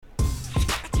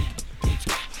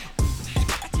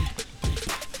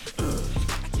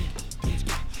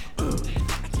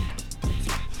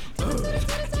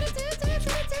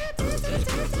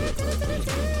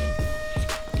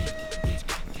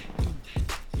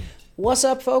What's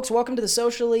up, folks? Welcome to the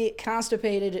Socially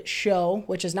Constipated Show,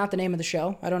 which is not the name of the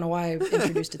show. I don't know why I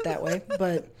introduced it that way,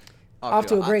 but off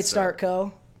to a great start,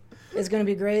 Co. It's going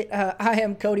to be great. I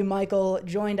am Cody Michael,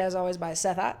 joined as always by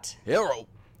Seth Ott. Hello.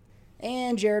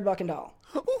 And Jared Buckendahl.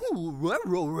 Ooh,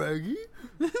 hello, Raggy.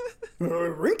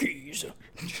 Rinkies.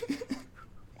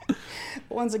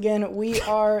 Once again, we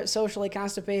are Socially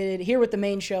Constipated here with the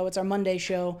main show. It's our Monday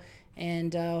show,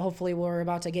 and hopefully we're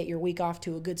about to get your week off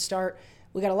to a good start.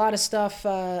 We got a lot of stuff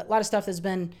that's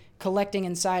been collecting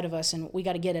inside of us, and we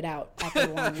got to get it out after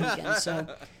the long weekend. So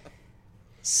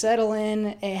settle in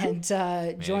and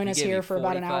join us here for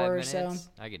about an hour or so.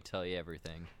 I could tell you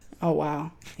everything. Oh,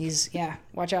 wow.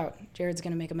 Watch out. Jared's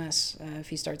going to make a mess if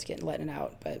he starts letting it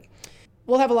out. But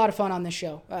we'll have a lot of fun on this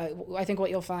show. I think what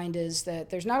you'll find is that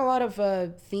there's not a lot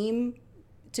of theme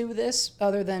to this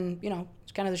other than,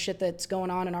 it's kind of the shit that's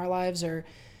going on in our lives or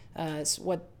it's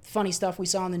what funny stuff we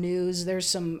saw in the news. There's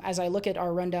some, as I look at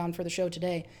our rundown for the show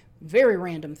today, very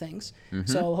random things.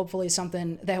 Mm-hmm. So hopefully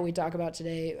something that we talk about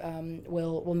today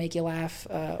will make you laugh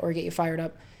or get you fired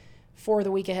up for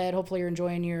the week ahead. Hopefully you're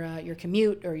enjoying your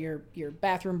commute or your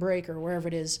bathroom break or wherever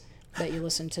it is that you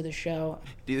listen to the show.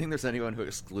 Do you think there's anyone who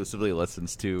exclusively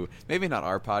listens to, maybe not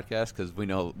our podcast, because we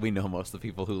know most of the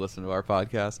people who listen to our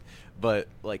podcast, but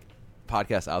like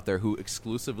podcasts out there who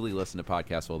exclusively listen to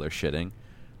podcasts while they're shitting?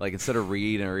 Like instead of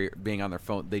reading or being on their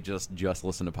phone, they just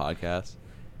listen to podcasts,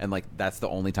 and like that's the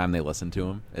only time they listen to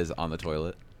them is on the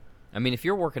toilet. I mean, if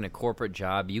you're working a corporate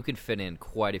job, you could fit in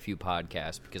quite a few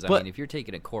podcasts because, if you're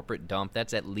taking a corporate dump,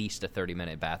 that's at least a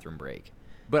 30-minute bathroom break.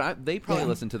 But they probably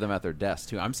listen to them at their desk,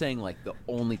 too. I'm saying, like, the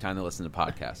only time they listen to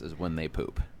podcasts is when they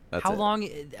poop. That's How it. long?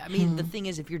 I mean, the thing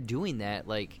is, if you're doing that,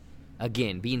 like,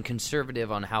 again, being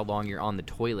conservative on how long you're on the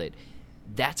toilet,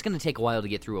 that's going to take a while to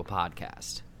get through a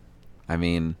podcast. I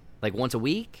mean... Like, once a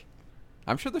week?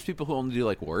 I'm sure there's people who only do,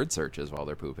 like, word searches while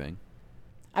they're pooping.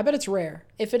 I bet it's rare.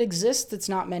 If it exists, it's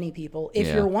not many people.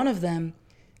 If you're one of them,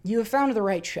 you have found the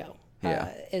right show.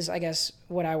 Is I guess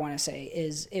what I want to say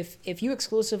is if you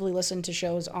exclusively listen to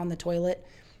shows on the toilet,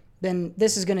 then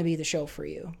this is going to be the show for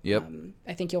you. Yep.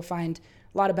 I think you'll find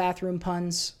a lot of bathroom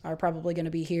puns are probably going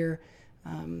to be here,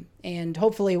 and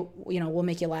hopefully we'll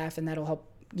make you laugh and that'll help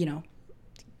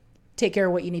take care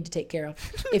of what you need to take care of.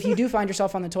 If you do find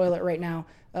yourself on the toilet right now,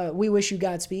 we wish you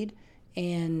Godspeed.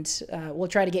 And we'll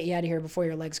try to get you out of here before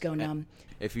your legs go numb.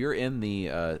 If you're in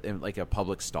in like a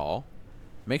public stall,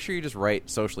 make sure you just write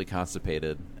Socially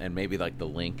Constipated and maybe like the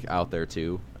link out there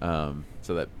too, so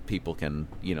that people can,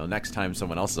 next time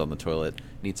someone else is on the toilet,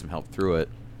 needs some help through it,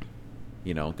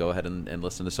 go ahead and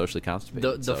listen to Socially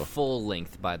Constipated. The full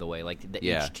length, by the way, like the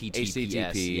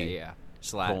HTTPS,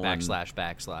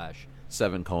 //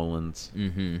 7 colons.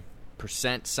 Mm-hmm.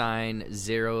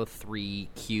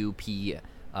 %03QP.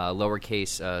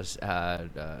 Lowercase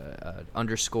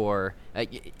underscore.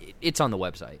 It's on the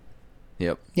website.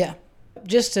 Yep. Yeah.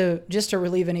 Just to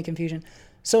relieve any confusion,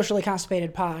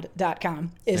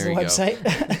 sociallyconstipatedpod.com is the website.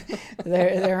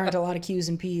 There aren't a lot of Q's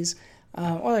and P's.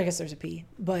 Well, I guess there's a P,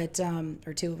 but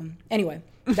or two of them. Anyway,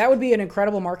 that would be an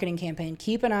incredible marketing campaign.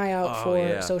 Keep an eye out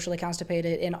for Socially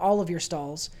Constipated in all of your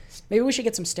stalls. Maybe we should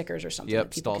get some stickers or something. Yep,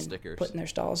 that people stall can stickers. Put in their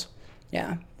stalls.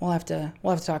 Yeah, we'll have to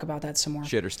talk about that some more.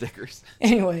 Shitter stickers.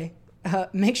 Anyway,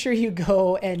 make sure you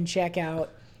go and check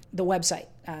out the website.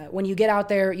 When you get out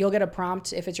there, you'll get a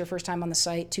prompt if it's your first time on the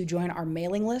site to join our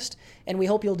mailing list, and we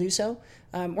hope you'll do so.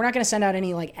 We're not going to send out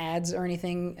any like ads or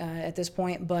anything at this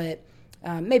point, but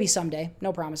maybe someday.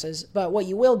 No promises. But what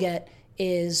you will get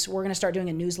is we're going to start doing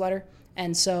a newsletter.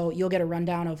 And so you'll get a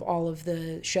rundown of all of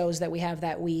the shows that we have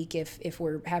that week. If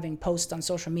we're having posts on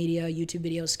social media, YouTube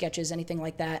videos, sketches, anything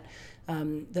like that,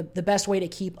 the best way to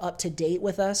keep up to date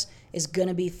with us is going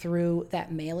to be through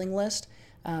that mailing list.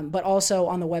 But also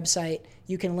on the website,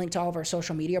 you can link to all of our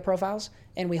social media profiles,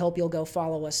 and we hope you'll go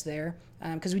follow us there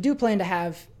because we do plan to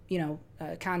have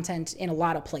content in a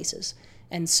lot of places.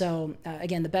 And so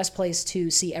again, the best place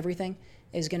to see everything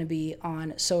is going to be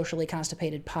on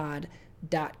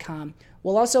sociallyconstipatedpod.com.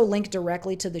 We'll also link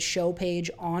directly to the show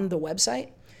page on the website.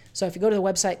 So if you go to the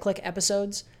website, click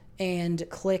episodes and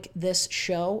click this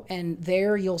show, and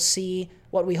there you'll see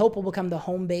what we hope will become the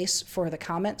home base for the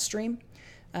comment stream.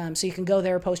 So you can go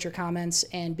there, post your comments,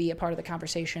 and be a part of the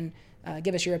conversation.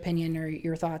 Give us your opinion or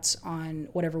your thoughts on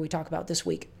whatever we talk about this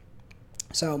week.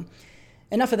 So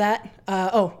enough of that. I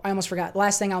almost forgot. The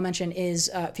last thing I'll mention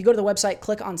is if you go to the website,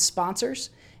 click on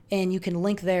sponsors, and you can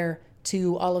link there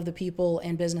to all of the people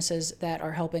and businesses that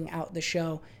are helping out the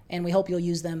show. And we hope you'll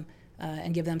use them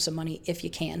and give them some money if you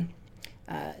can.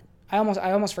 I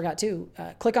almost forgot too.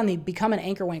 Click on the Become an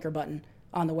Anchor Wanker button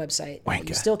on the website.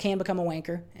 You still can become a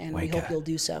wanker, and we hope you'll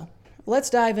do so. let's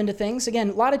dive into things. Again,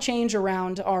 a lot of change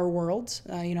around our world.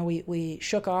 We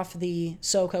shook off the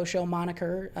SoCo Show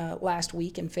moniker last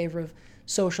week in favor of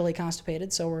Socially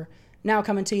Constipated. So we're now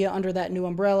coming to you under that new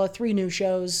umbrella. 3 new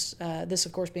shows, this,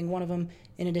 of course, being one of them,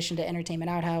 in addition to Entertainment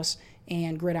Outhouse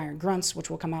and Gridiron Grunts, which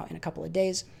will come out in a couple of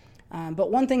days.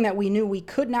 But one thing that we knew we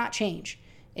could not change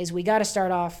is we got to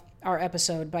start off our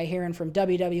episode by hearing from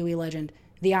WWE legend,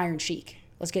 the Iron Sheik.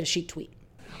 Let's get a Sheik tweet.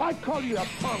 I call you a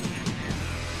punk.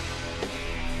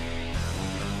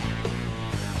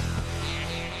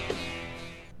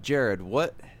 Jared,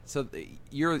 what? So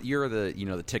you're the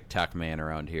the TikTok man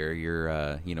around here.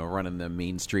 You're running the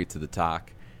mean streets of the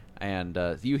talk, and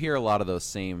you hear a lot of those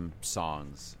same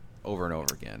songs over and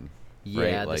over again.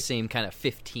 Yeah, right? the same kind of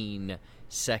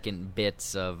 15-second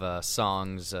bits of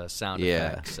songs, sound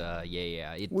effects.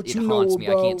 It haunts me.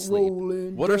 I can't sleep.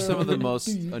 What are some of the most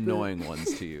annoying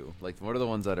ones to you? Like, what are the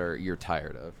ones that you're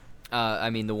tired of? I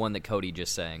mean, the one that Cody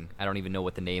just sang. I don't even know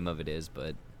what the name of it is,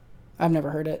 but I've never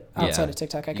heard it outside of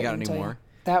TikTok. I you got any tell more? You.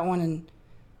 That one and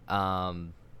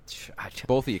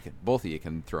both of you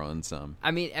can throw in some.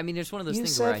 I mean, there's one of those You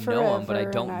things where I said know them, but I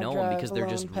forever, don't and I know them drive because they're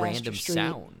just alone past random your street.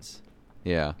 sounds.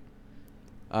 Yeah.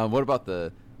 What about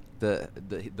the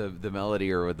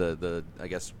melody or the I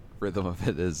guess rhythm of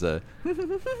it is do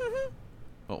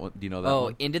you know that Oh,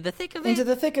 one? Into the Thick of It? Into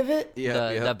the Thick of It.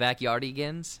 Yeah, The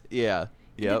Backyardigans? yeah.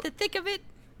 Into Yep. the Thick of It?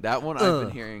 That one I've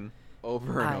been hearing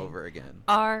over and I- over again.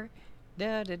 R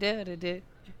da da da da da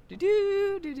do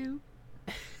do do do.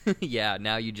 Yeah,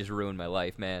 now you just ruined my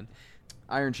life, man.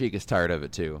 Iron Sheik is tired of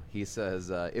it too. He says,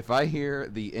 "If I hear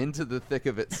the Into the Thick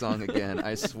of It song again,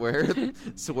 I swear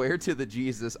to the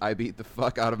Jesus, I beat the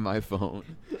fuck out of my phone."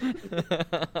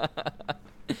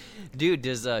 Dude,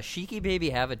 does Sheiky Baby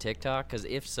have a TikTok? Because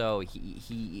if so,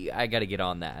 I got to get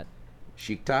on that.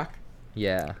 Sheik Talk?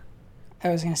 Yeah. I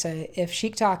was going to say, if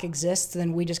Sheik Talk exists,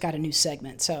 then we just got a new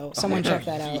segment. So someone check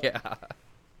that out Yeah.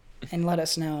 and let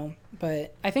us know.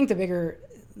 But I think the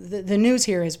news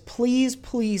here is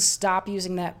please stop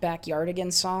using that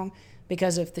Backyardigans song,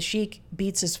 because if the Sheik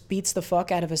beats the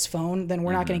fuck out of his phone, then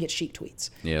we're not going to get Sheik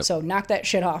tweets. Yep. So knock that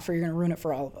shit off, or you're going to ruin it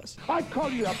for all of us. I call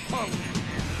you a punk.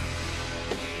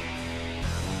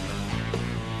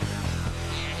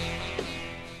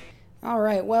 All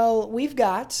right. Well, we're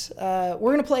going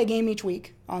to play a game each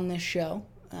week on this show.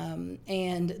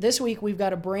 And this week we've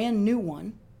got a brand new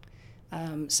one.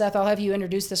 Seth, I'll have you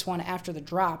introduce this one after the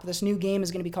drop. This new game is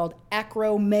going to be called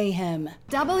Acro Mayhem.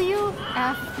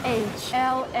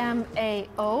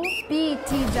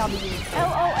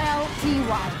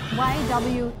 WFHLMAOBTW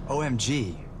LOLTY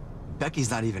OMG,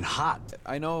 Becky's not even hot.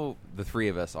 I know the three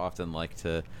of us often like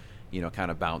to,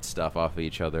 kind of bounce stuff off of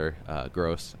each other,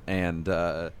 gross, and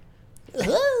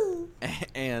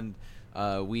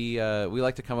we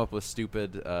like to come up with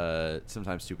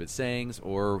sometimes stupid sayings,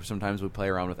 or sometimes we play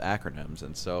around with acronyms.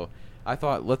 And so I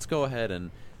thought, let's go ahead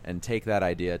and take that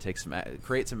idea,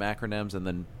 create some acronyms, and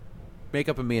then make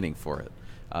up a meaning for it.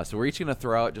 So we're each going to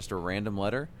throw out just a random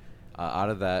letter. Out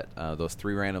of those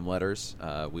 3 random letters,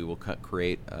 we will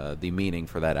create the meaning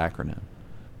for that acronym.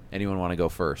 Anyone want to go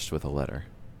first with a letter?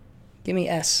 Give me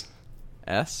S.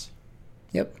 S?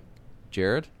 Yep.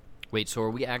 Jared? Wait, so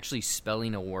are we actually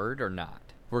spelling a word or not?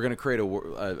 We're going to create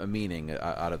a meaning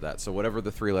out of that. So whatever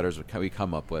the 3 letters we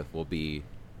come up with will be,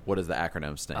 what does the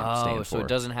acronym stand for? So it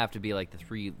doesn't have to be like the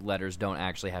 3 letters don't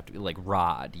actually have to be like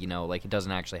Rod, like it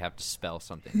doesn't actually have to spell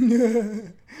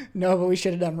something. No, but we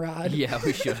should have done Rod. Yeah,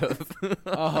 we should have.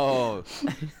 Oh.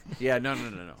 Yeah, no.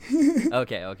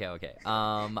 Okay.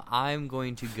 I'm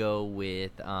going to go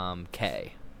with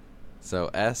K.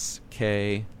 So S,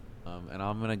 K, and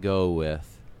I'm going to go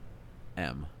with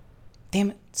M. Damn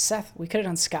it, Seth, we could have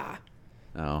done Ska.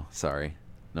 Oh, sorry.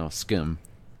 No, Skim.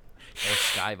 Or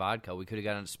Sky Vodka. We could have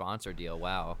gotten a sponsor deal.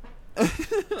 Wow.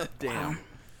 Damn.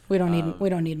 We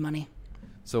don't need money.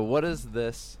 So what does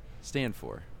this stand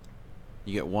for?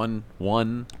 You get one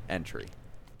entry.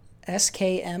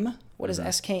 SKM. What does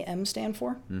SKM stand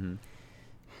for?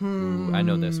 Ooh, I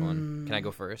know this one. Can I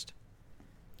go first?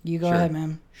 You go Sure. ahead,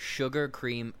 man. Sugar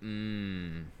cream.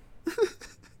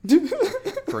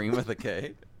 Cream with a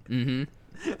K.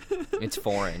 It's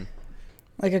foreign.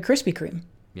 Like a Krispy Kreme.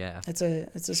 Yeah. It's a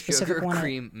specific Sugar one.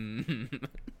 cream.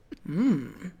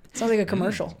 Sounds like a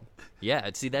commercial. Yeah.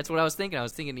 See, that's what I was thinking. I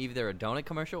was thinking either a donut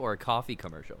commercial or a coffee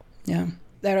commercial. Yeah.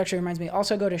 That actually reminds me.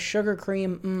 Also go to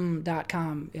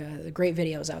sugarcream.com. Great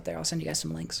videos out there. I'll send you guys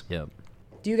some links. Yep.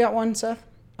 Do you got one, Seth?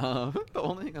 The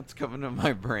only thing that's coming to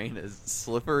my brain is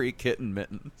slippery kitten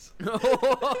mittens.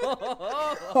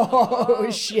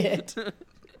 Oh, shit.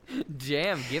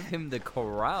 Damn, give him the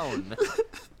crown.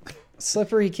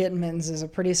 Slippery Kitten Mittens is a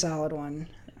pretty solid one.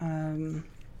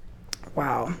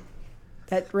 Wow.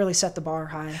 That really set the bar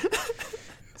high.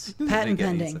 Patent make any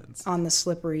pending sense. on the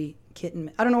Slippery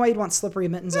Kitten. I don't know why you'd want slippery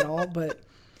mittens at all, but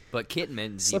But kitten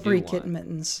mittens, Slippery you do Kitten want.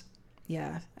 Mittens.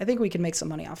 Yeah, I think we could make some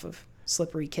money off of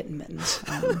Slippery Kitten Mittens.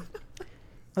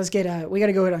 Let's get we got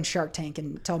to go out on Shark Tank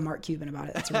and tell Mark Cuban about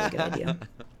it. That's a really good idea.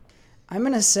 I'm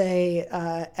gonna say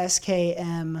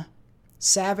SKM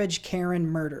Savage Karen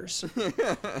Murders.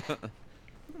 That's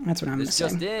what I'm gonna This say.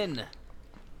 just in.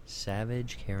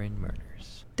 Savage Karen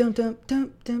Murders. Dum dum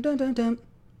dum dum dum dum dum.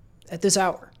 At this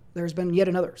hour, there's been yet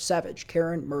another Savage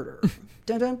Karen murder.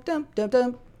 Dum dum dum dum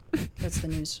dum. That's the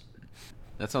news.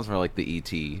 That sounds more like the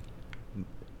E.T.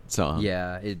 song.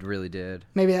 Yeah, it really did.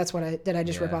 Maybe that's what I did. I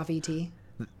just rip Yeah. off ET.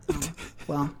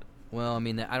 Well, Well, I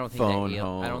mean, I don't think Phone I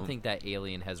don't home. think that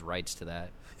alien has rights to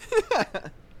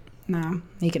that. no,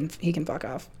 he can fuck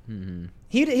off. Mm-hmm.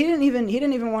 He didn't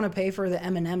even want to pay for the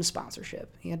M&M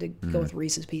sponsorship. He had to go with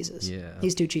Reese's Pieces. Yeah.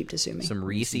 He's too cheap to sue me. Some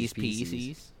Reese's Reese's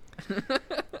Pieces.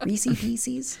 Reese's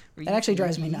Pieces. It actually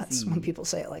drives me nuts when people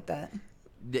say it like that.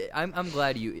 I'm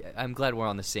glad we're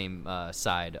on the same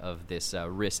side of this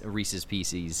Reese's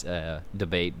Pieces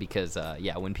debate because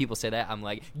when people say that, I'm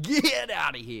like, get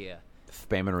out of here.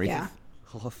 Spam and Yeah,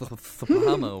 Spam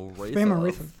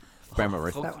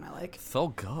that one I like. So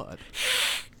good.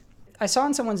 I saw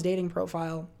in someone's dating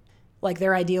profile, like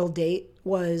their ideal date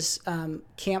was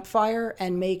campfire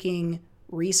and making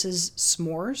Reese's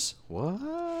s'mores. What?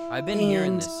 I've been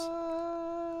hearing And- this.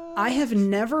 I have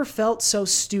never felt so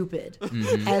stupid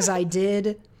as I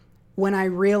did when I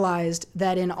realized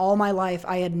that in all my life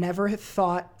I had never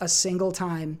thought a single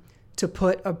time to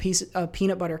put a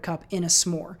peanut butter cup in a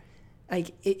s'more.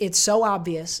 Like it's so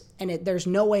obvious, and there's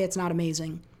no way it's not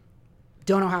amazing.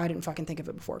 Don't know how I didn't fucking think of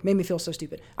it before. Made me feel so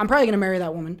stupid. I'm probably gonna marry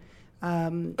that woman,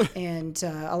 and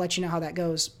I'll let you know how that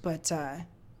goes. But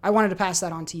I wanted to pass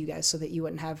that on to you guys so that you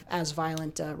wouldn't have as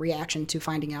violent reaction to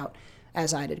finding out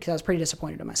as I did, because I was pretty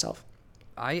disappointed in myself.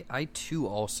 I too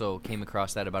also came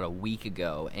across that about a week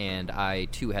ago, and I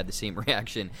too had the same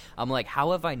reaction. I'm like,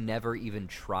 how have I never even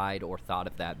tried or thought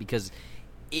of that? Because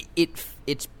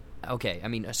it's okay. I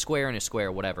mean, a square and a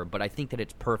square, whatever. But I think that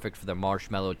it's perfect for the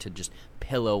marshmallow to just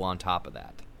pillow on top of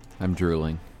that. I'm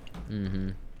drooling.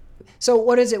 So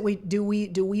what is it? Do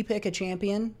we pick a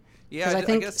champion? Yeah, Because I I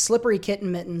think guess- Slippery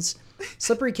Kitten Mittens,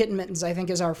 I think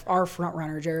is our front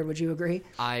runner. Jared, would you agree?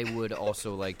 I would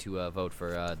also like to vote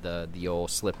for the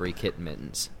old slippery kitten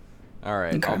mittens. All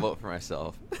right, Okay. I'll vote for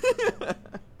myself.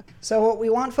 So what we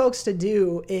want folks to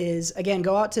do is, again,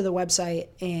 go out to the website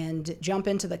and jump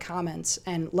into the comments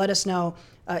and let us know,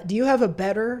 do you have a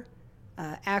better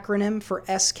acronym for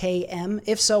SKM?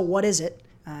 If so, what is it?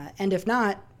 And if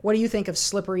not, what do you think of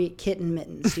Slippery Kitten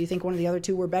Mittens? Do you think one of the other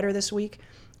two were better this week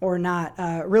or not?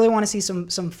 Really want to see some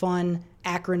fun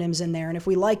acronyms in there. And if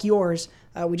we like yours,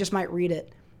 we just might read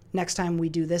it next time we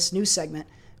do this news segment,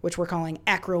 which we're calling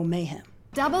Acro Mayhem.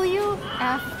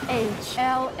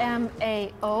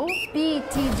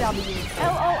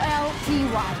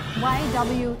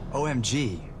 WFHLMAOBTW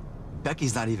OMG.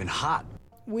 Becky's not even hot.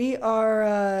 We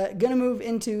are going to move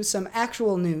into some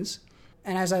actual news.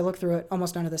 And as I look through it,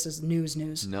 almost none of this is news.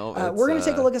 No, we're going it's,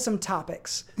 to take a look at some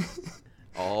topics.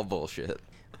 All bullshit.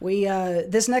 We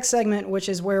this next segment, which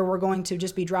is where we're going to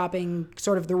just be dropping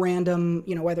sort of the random,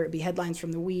 whether it be headlines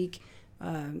from the week,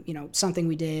 something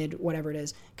we did, whatever it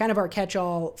is, kind of our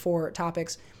catch-all for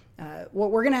topics. What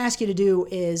we're going to ask you to do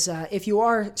is, if you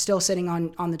are still sitting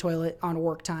on the toilet on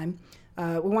work time,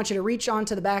 we want you to reach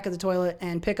onto the back of the toilet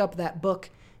and pick up that book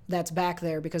that's back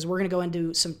there, because we're going to go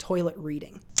into some toilet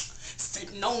reading.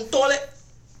 Sitting on the toilet.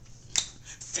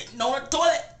 Sitting on the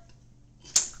toilet.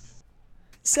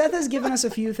 Seth has given us a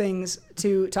few things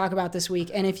to talk about this week,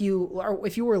 and if you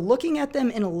were looking at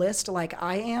them in a list like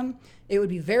I am, it would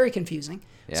be very confusing.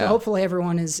 So Yeah. hopefully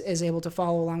everyone is able to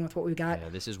follow along with what we've got. Yeah,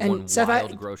 this is And one Seth,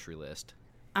 wild grocery list.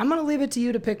 I'm going to leave it to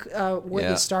you to pick what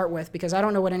Yeah. you start with, because I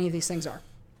don't know what any of these things are.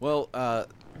 Well,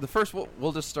 the first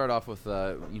we'll just start off with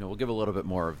we'll give a little bit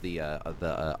more of the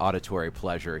auditory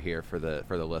pleasure here for the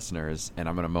listeners, and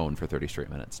I'm gonna moan for 30 straight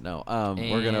minutes. No,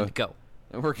 we're gonna go.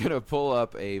 We're gonna pull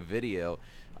up a video.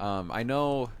 I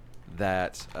know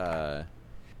that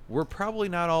we're probably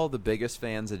not all the biggest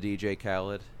fans of DJ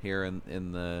Khaled here in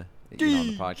the on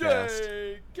the podcast.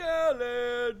 DJ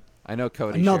Khaled. I know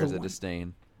Cody Another shares a one.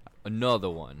 disdain, Another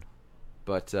one.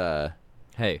 but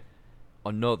Hey,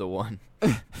 another one.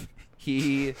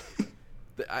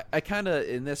 I kind of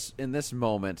in this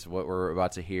moment, what we're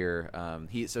about to hear,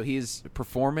 he's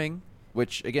performing,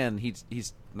 which again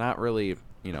he's not really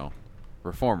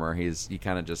performer. He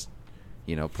kind of just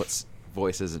puts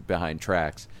voices behind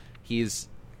tracks. He's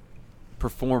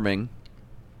performing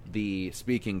the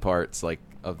speaking parts, like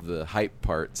of the hype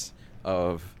parts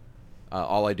of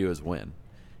All I Do Is Win.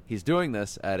 He's doing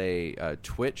this at a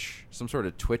Twitch, some sort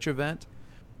of Twitch event,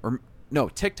 or no,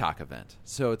 TikTok event.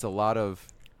 So it's a lot of.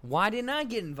 Why didn't I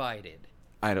get invited?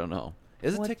 I don't know.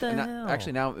 Is What it the TikTok? hell?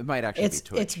 Actually, now it might actually be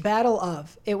Twitch. It's battle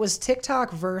of. It was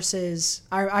TikTok versus.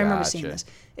 I remember seeing Gotcha. this.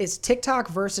 It's TikTok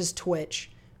versus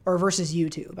Twitch or versus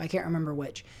YouTube. I can't remember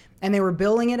which. And they were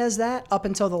billing it as that up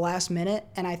until the last minute.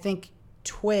 And I think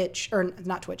Twitch, or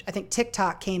not Twitch, I think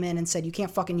TikTok came in and said, you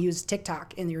can't fucking use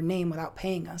TikTok in your name without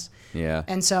paying us. Yeah.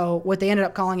 And so what they ended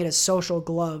up calling it is Social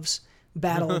Gloves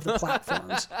Battle of the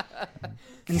Platforms.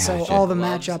 And so Gotcha. all the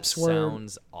Gloves matchups were.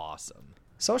 Sounds awesome.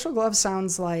 Social Gloves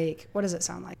sounds like, what does it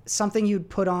sound like? Something you'd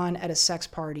put on at a sex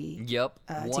party. Yep,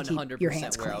 to keep 100% your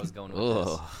hands where I clean. was going with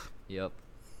this. Ugh. Yep.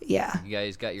 Yeah. You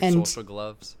guys got your And- social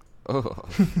gloves? Oh.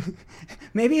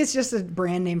 Maybe it's just a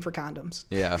brand name for condoms.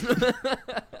 Yeah.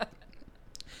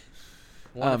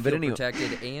 Want to but feel anyway-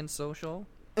 protected and social?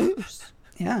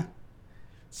 Yeah.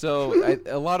 So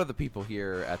a lot of the people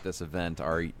here at this event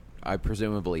are,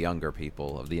 presumably younger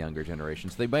people of the younger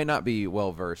generations. They might not be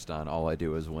well versed on All I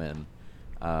Do Is Win,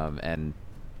 and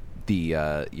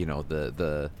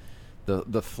the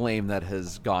the flame that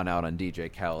has gone out on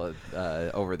DJ Khaled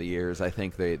over the years. I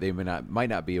think they might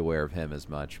not be aware of him as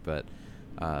much. But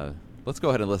let's go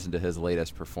ahead and listen to his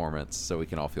latest performance, so we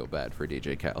can all feel bad for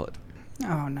DJ Khaled.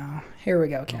 Oh, no. Here we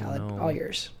go, Khaled. no. All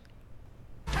yours.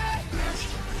 All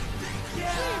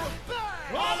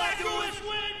I do is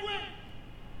win.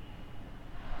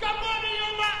 Got money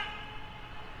on my.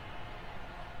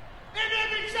 And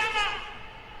every summer,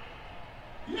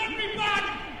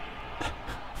 everybody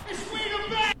is swinging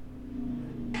back.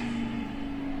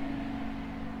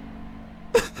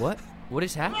 What? What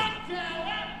is happening?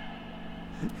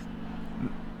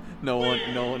 No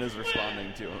one is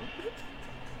responding to him.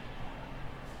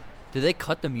 Did they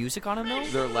cut the music on him though?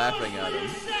 They're laughing at him.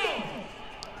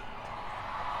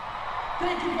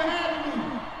 Thank you for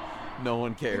having me. No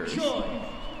one cares.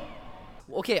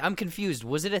 Okay, I'm confused.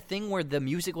 Was it a thing where the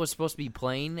music was supposed to be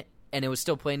playing and it was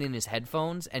still playing in his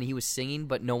headphones and he was singing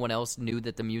but no one else knew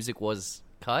that the music was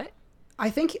cut? I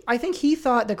think he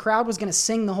thought the crowd was going to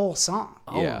sing the whole song.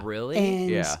 Oh, Yeah. really? And,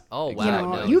 Yeah. Oh, wow. you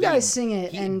know, no, you he- guys sing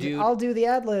it, he- and dude, I'll do the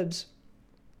ad-libs.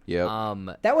 Yep.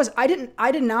 That was I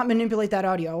did not manipulate that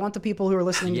audio. I want the people who are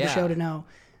listening to the Yeah. show to know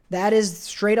that is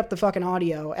straight up the fucking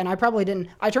audio. And I probably didn't.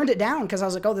 I turned it down because I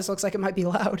was like, oh, this looks like it might be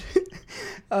loud.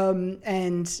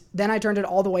 And then I turned it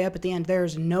all the way up at the end.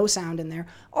 There's no sound in there.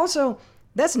 Also,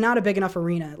 that's not a big enough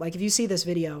arena. Like if you see this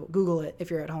video, Google it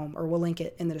if you're at home, or we'll link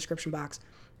it in the description box.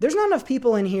 There's not enough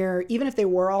people in here, even if they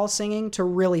were all singing, to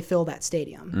really fill that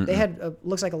stadium. They had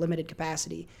looks like a limited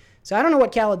capacity. So I don't know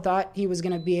what Khaled thought he was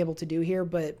going to be able to do here,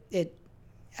 but it,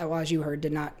 well, as you heard,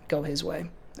 did not go his way.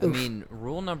 I mean,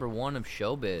 rule number 1 of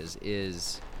showbiz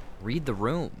is read the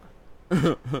room.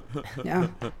 Yeah,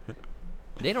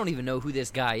 They don't even know who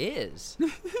this guy is.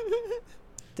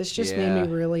 this just Yeah. made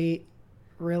me really,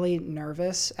 really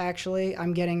nervous. Actually,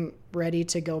 I'm getting ready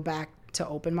to go back to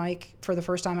open mic for the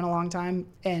first time in a long time,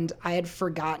 and I had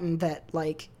forgotten that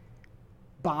like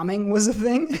bombing was a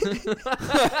thing.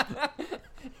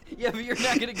 Yeah, but you're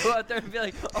not going to go out there and be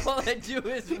like, all I do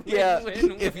is win, Yeah,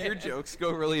 win, if win. your jokes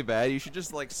go really bad, you should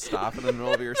just like stop in the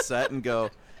middle of your set and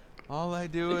go, all I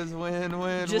do is win,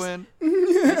 win, Just- win.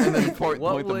 And then point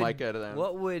What the would- mic at them.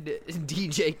 What would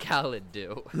DJ Khaled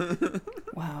do?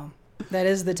 Wow, that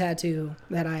is the tattoo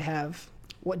that I have.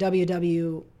 What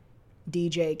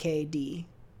WWDJKD.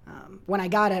 When I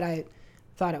got it, I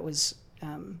thought it was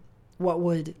what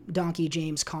would Donkey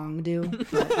James Kong do,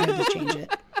 but I had to change it.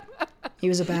 He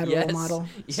was a bad role model.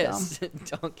 Yes, So.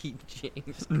 Donkey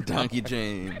James. Donkey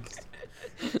James.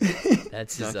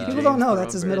 That's his. Donkey People don't know James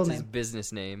that's his Thornberg. middle That's his name.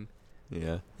 business name.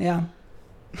 Yeah. Yeah.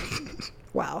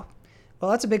 Wow. Well,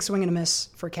 that's a big swing and a miss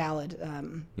for Khaled.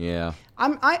 Yeah.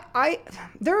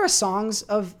 There are songs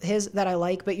of his that I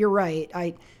like, but you're right.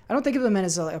 I don't think of him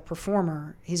as a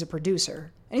performer. He's a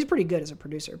producer, and he's pretty good as a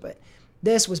producer. But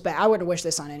this was bad. I wouldn't wish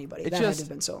this on anybody. That had just- to have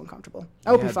been so uncomfortable.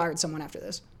 I hope Yeah, he fired someone after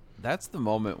this. That's the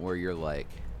moment where you're like,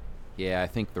 yeah, I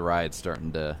think the ride's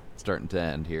starting to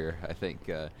end here. I think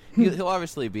he'll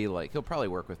obviously be like, he'll probably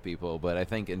work with people, but I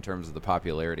think in terms of the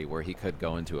popularity where he could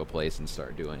go into a place and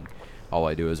start doing All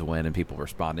I Do Is Win and people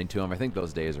responding to him, I think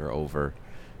those days are over.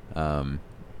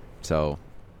 So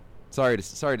sorry to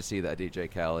see that,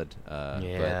 DJ Khaled.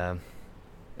 Yeah.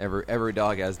 But every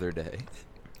dog has their day.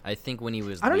 I think when he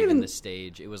was I don't leaving even- the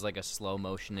stage, it was like a slow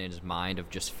motion in his mind of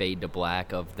just fade to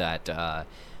black of that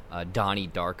Donnie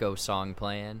Darko song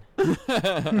playing.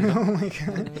 Oh my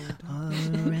god.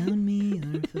 Around me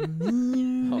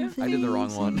are familiar I did the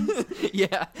wrong one.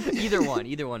 Yeah, either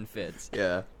one fits.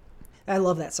 Yeah. I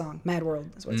love that song. Mad World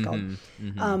is what it's called.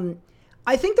 Mm-hmm.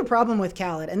 I think the problem with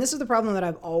Khaled, and this is the problem that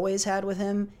I've always had with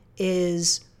him,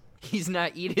 is He's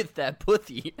not Edith that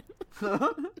pussy.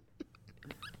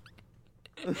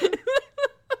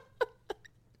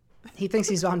 he thinks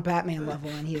he's on Batman level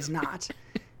and he is not.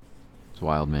 It's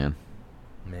wild, man.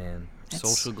 Man, It's-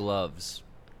 social gloves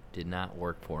did not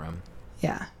work for him.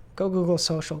 Yeah. Go Google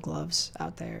social gloves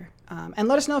out there. And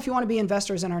let us know if you want to be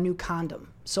investors in our new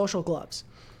condom, social gloves.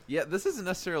 Yeah, this isn't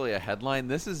necessarily a headline.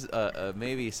 This is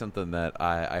maybe something that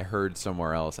I heard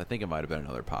somewhere else. I think it might have been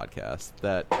another podcast.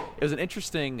 That it was an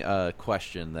interesting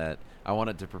question that I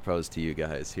wanted to propose to you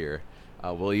guys here.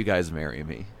 Will you guys marry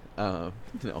me? No.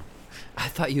 I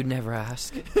thought you'd never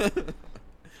ask.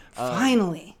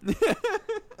 Finally.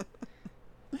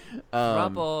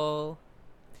 Trouble.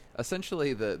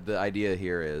 Essentially, the idea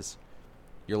here is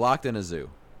you're locked in a zoo.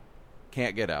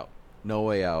 Can't get out. No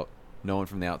way out. No one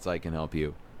from the outside can help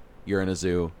you. You're in a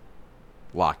zoo,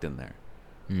 locked in there.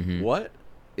 Mm-hmm. What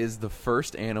is the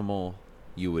first animal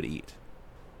you would eat?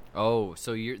 Oh,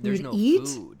 so there's You'd no eat?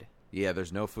 food. Yeah,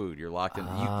 there's no food. You're locked in.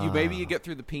 You maybe you get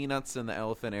through the peanuts in the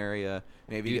elephant area.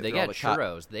 Maybe you Dude, get they through got all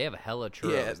the churros. They have hella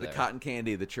churros. Yeah, the there. cotton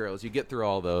candy, the churros. You get through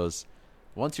all those.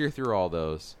 Once you're through all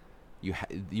those,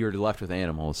 you're left with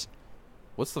animals.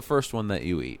 What's the first one that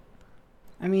you eat?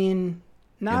 I mean,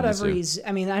 not In the every. zoo.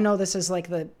 I mean, I know this is like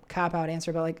the cop out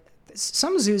answer, but like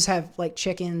some zoos have like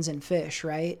chickens and fish,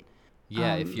 right?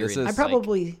 Yeah, if you're this in, is- I It's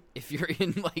probably. if you're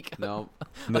in like No.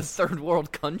 a third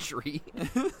world country.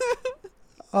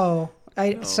 Oh,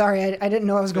 sorry, I didn't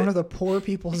know I was going to the poor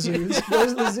people zoos.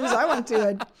 Those are the zoos I went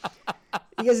to.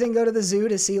 You guys didn't go to the zoo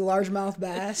to see largemouth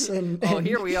bass and. Oh, and-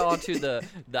 here we are to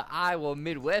the Iowa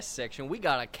Midwest section. We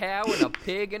got a cow and a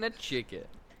pig and a chicken.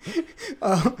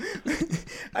 Oh,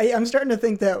 I'm starting to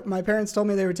think that my parents told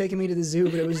me they were taking me to the zoo,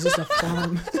 but it was just a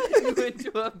farm. We went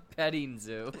to a petting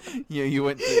zoo. Yeah, you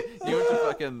went to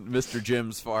fucking Mr.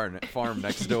 Jim's farm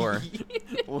next door.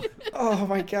 Oh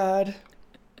my god.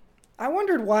 I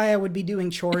wondered why I would be doing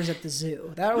chores at the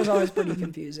zoo. That was always pretty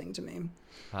confusing to me.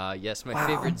 Yes, my Wow.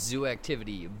 favorite zoo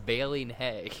activity, baling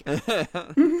hay.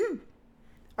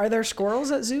 Are there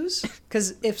squirrels at zoos?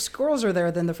 Because if squirrels are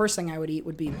there, then the first thing I would eat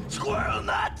would be. Squirrel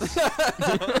nuts!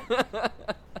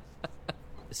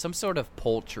 Some sort of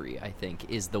poultry, I think,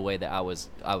 is the way that I was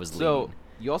So leaning.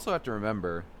 you also have to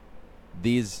remember,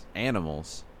 these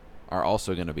animals are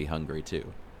also going to be hungry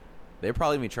too. They're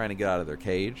probably going to be trying to get out of their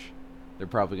cage. They're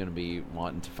probably going to be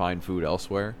wanting to find food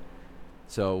elsewhere.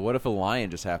 So what if a lion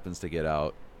just happens to get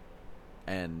out,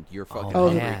 and you're fucking Oh,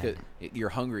 hungry? man. You're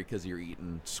hungry because you're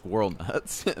eating squirrel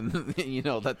nuts, and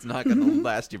that's not going to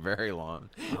last you very long.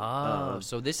 Oh,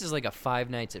 so this is like a Five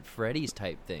Nights at Freddy's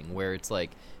type thing, where it's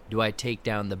like, do I take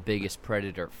down the biggest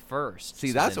predator first? See,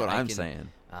 so that's then what I I'm can-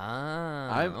 saying.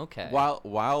 Ah, okay.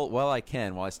 While I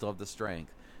can, while I still have the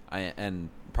strength, and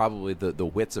probably the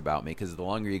wits about me, because the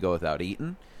longer you go without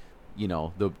eating,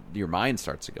 your mind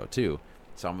starts to go too.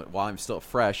 So while I'm still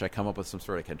fresh, I come up with some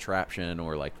sort of contraption,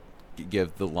 or like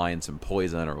give the lion some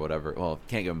poison or whatever. Well,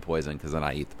 can't give him poison because then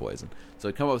I eat the poison. So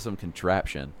I come up with some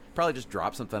contraption. Probably just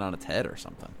drop something on its head or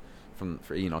something.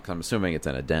 Because I'm assuming it's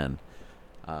in a den.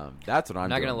 That's what I'm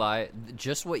not doing. gonna lie,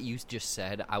 just what you just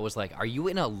said, I was like, are you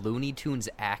in a Looney Tunes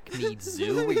Acme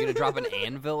zoo where you're gonna drop an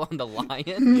anvil on the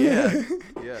lion? Yeah.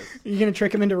 Yes. You're gonna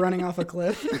trick him into running off a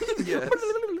cliff. Yes.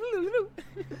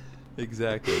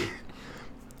 Exactly.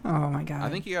 Oh my god. I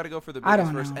think you got to go for the I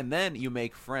biggest don't first, know. and then you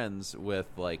make friends with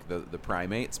like the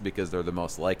primates because they're the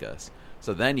most like us.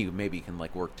 So then you maybe can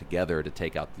like work together to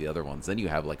take out the other ones. Then you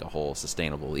have like a whole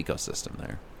sustainable ecosystem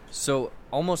there. So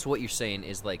almost what you're saying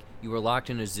is like you were locked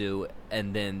in a zoo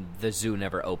and then the zoo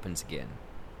never opens again.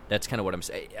 That's kind of what I'm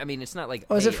saying. I mean, it's not like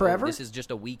Oh, is it hey, forever? this is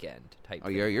just a weekend type. Oh,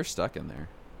 thing. you're stuck in there.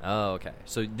 Oh, okay.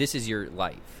 So this is your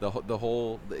life. The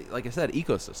whole, like I said,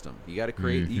 ecosystem. You got to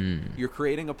create. You're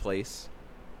creating a place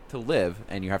to live,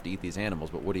 and you have to eat these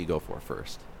animals. But what do you go for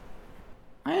first?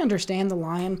 I understand the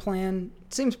lion plan.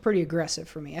 It seems pretty aggressive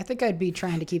for me. I think I'd be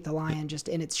trying to keep the lion just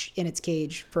in its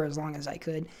cage for as long as I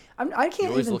could. I You're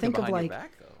can't always even looking think of behind like. your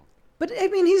back, though. But I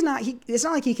mean, he's not. It's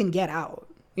not like he can get out.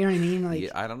 You know what I mean? Like Yeah,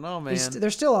 I don't know, man. they're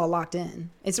still all locked in.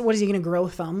 It's what is he going to grow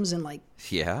thumbs and like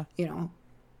Yeah,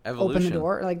 evolution. open the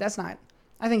door? Like that's not.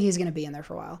 I think he's going to be in there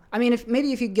for a while. I mean, if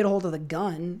you could get a hold of the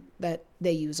gun that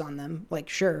they use on them, like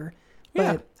sure. But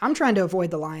Yeah. I'm trying to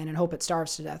avoid the lion and hope it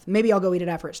starves to death. Maybe I'll go eat it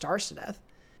after it starves to death.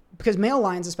 Because male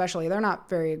lions especially, they're not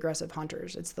very aggressive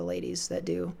hunters. It's the ladies that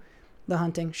do the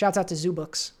hunting. Shouts out to Zoo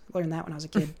Books. Learned that when I was a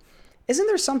kid. Isn't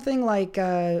there something like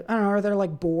I don't know? Are there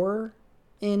like boar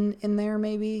in there?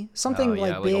 Maybe something yeah,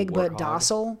 like a big but warthog.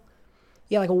 docile.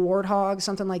 Yeah, like a warthog,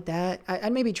 something like that.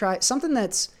 I'd maybe try something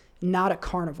that's not a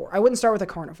carnivore. I wouldn't start with a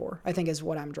carnivore, I think is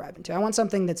what I'm driving to. I want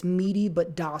something that's meaty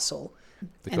but docile.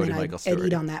 The And Cody then Michael I'd story.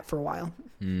 eat on that for a while.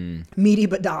 Meaty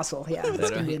but docile. Yeah, that's That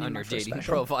going to be the on name your of our first dating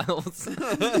special. profiles.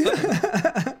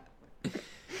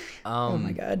 Oh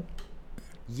my God.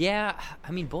 Yeah,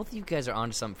 I mean, both of you guys are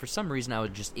onto something. For some reason, I was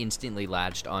just instantly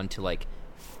latched onto like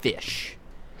fish,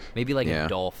 maybe like Yeah. a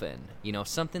dolphin. You know,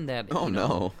 something that. Oh, you know,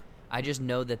 no. I just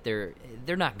know that they're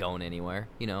not going anywhere.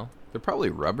 You know, They're probably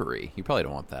rubbery. You probably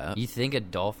don't want that. you think a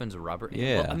dolphin's rubber?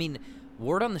 Yeah. Well, I mean,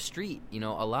 word on the street, you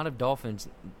know, a lot of dolphins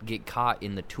get caught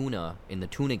in the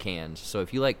tuna cans. So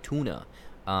if you like tuna,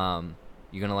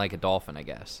 you're gonna like a dolphin, I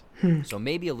guess. So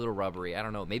maybe a little rubbery. I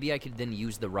don't know. Maybe I could then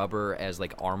use the rubber as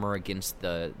like armor against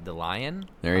the lion.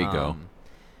 There you go.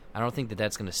 I don't think that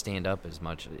that's gonna stand up as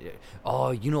much.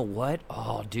 Oh, you know what?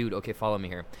 Oh, dude. Okay, follow me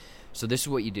here. So this is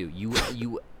what you do.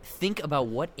 You think about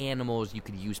what animals you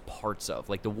could use parts of.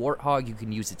 Like the warthog, you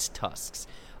can use its tusks.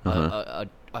 A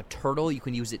turtle, you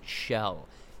can use its shell.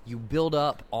 You build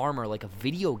up armor like a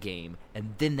video game,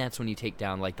 and then that's when you take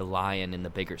down like the lion and the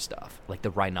bigger stuff, like the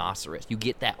rhinoceros. You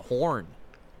get that horn.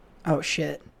 Oh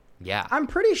shit. Yeah. I'm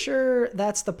pretty sure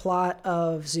that's the plot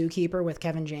of Zookeeper with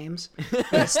Kevin James.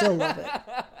 But I still love it.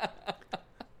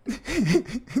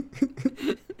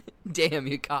 Damn,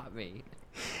 you caught me.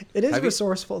 It is Have you-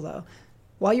 resourceful though.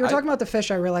 While you were talking about the fish,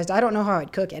 I realized I don't know how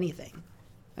I'd cook anything.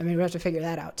 I mean, we have to figure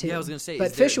that out too. Yeah, I was gonna say, but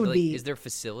is there, fish would like, be. Is there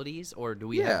facilities, or do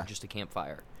we Yeah. have just a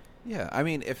campfire? Yeah, I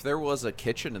mean, if there was a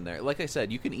kitchen in there, like I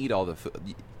said, you can eat all the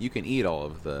you can eat all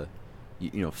of the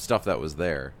you know stuff that was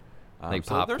there. Like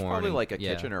so there's popcorn probably and- like a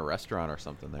yeah. kitchen or a restaurant or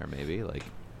something there, maybe. Like,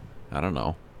 I don't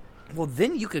know. Well,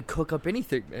 then you could cook up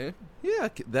anything, man. Yeah,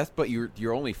 but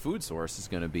your only food source is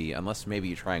going to be, unless maybe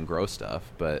you try and grow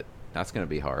stuff, but that's going to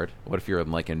be hard. What if you're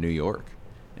in New York,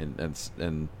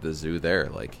 and the zoo there?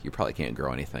 Like, you probably can't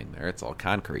grow anything there. It's all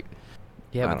concrete.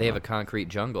 Yeah, I but don't they have know. a concrete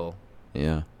jungle.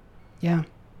 Yeah, Yeah,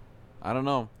 I don't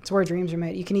know. it's where dreams are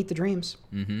made. You can eat the dreams.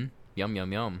 Mm-hmm. Yum,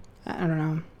 yum, yum. I don't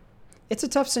know. It's a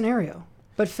tough scenario.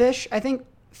 But fish, I think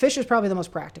fish is probably the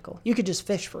most practical. You could just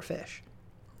fish for fish.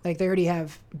 Like they already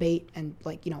have bait and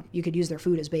like, you know, you could use their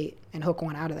food as bait and hook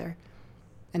one out of there.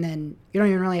 And then you don't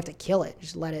even really have to kill it.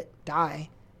 Just let it die.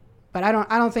 But I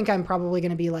don't think I'm probably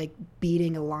going to be like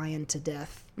beating a lion to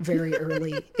death very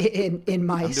early in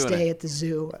my I'm doing stay it. at the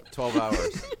zoo. 12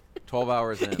 hours. 12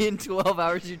 hours in. In 12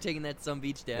 hours, you're taking that some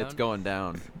beach down? It's going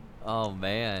down. Oh,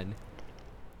 man.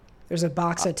 There's a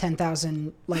box of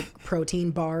 10,000 like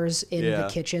protein bars in Yeah. the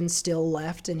kitchen still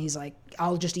left, and he's like,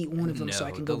 "I'll just eat one of them so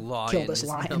I can the go lion kill this is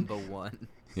lion." number one.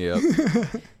 Yep.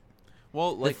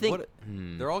 Well, like, thing- what?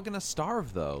 They're all gonna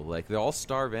starve though. Like, they all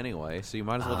starve anyway, so you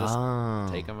might as well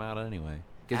just take them out anyway.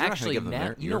 'Cause you're not gonna Actually, give them now,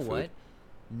 their- you your know food. what?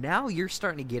 Now you're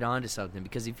starting to get onto something,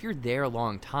 because if you're there a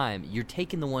long time, you're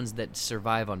taking the ones that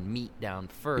survive on meat down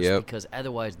first, Yep. because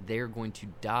otherwise they're going to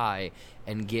die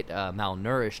and get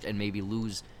malnourished and maybe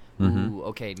lose. Mm-hmm. Ooh,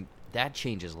 okay, that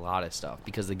changes a lot of stuff,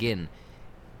 because again,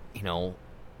 you know,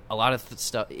 a lot of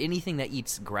stuff, anything that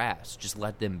eats grass, just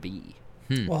let them be.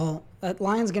 Well, that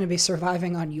lion's going to be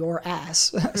surviving on your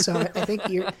ass, so I think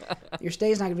your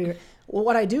stay's not going to be. Well,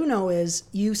 what I do know is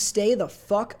you stay the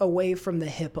fuck away from the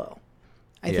hippo.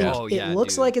 I Yeah. think Oh, it yeah,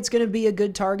 looks dude. like it's going to be a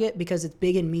good target because it's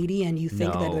big and meaty, and you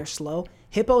think that No. they're slow.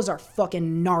 Hippos are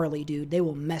fucking gnarly, dude. They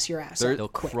will mess your ass They're- up They'll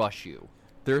quick. crush you.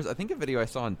 There's, I think, a video I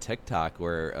saw on TikTok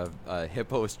where a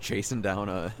hippo is chasing down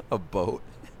a boat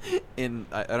in,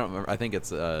 I don't remember, I think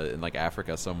it's in like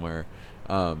Africa somewhere.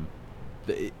 A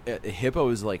hippo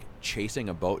is like chasing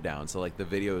a boat down, so like the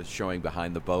video is showing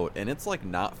behind the boat, and it's like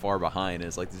not far behind. And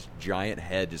it's like this giant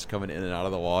head just coming in and out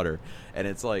of the water, and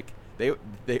it's like they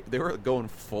were going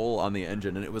full on the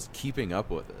engine, and it was keeping up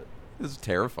with it. It was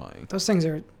terrifying. Those things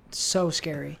are so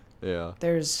scary. Yeah.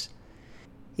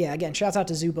 Again, shouts out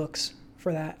to Zoo Books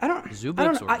for that. Zoo I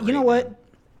don't Books know. are You know great, what?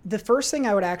 The first thing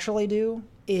I would actually do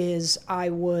is I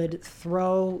would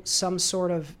throw some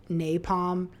sort of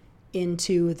napalm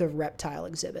into the reptile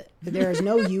exhibit. There is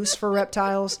no use for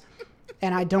reptiles,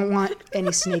 and I don't want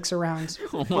any snakes around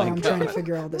while I'm trying to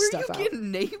figure all this stuff out.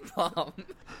 Getting napalm.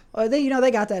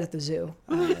 They got that at the zoo.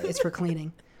 It's for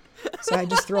cleaning. So I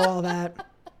just throw all that.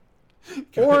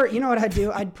 Or you know what I'd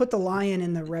do? I'd put the lion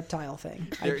in the reptile thing.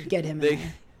 I'd get him in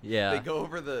there. Yeah. They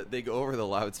go over the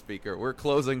loudspeaker. We're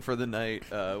closing for the night.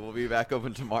 We'll be back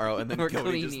open tomorrow, and then We're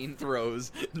Cody cleaning. just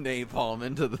throws napalm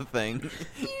into the thing.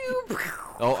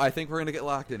 Oh, I think we're gonna get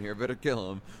locked in here. Better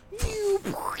kill him.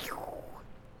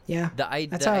 Yeah. The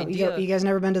That's how idea. you guys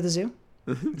never been to the zoo?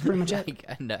 That's pretty much it.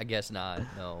 I guess not.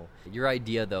 No. Your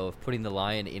idea though of putting the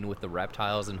lion in with the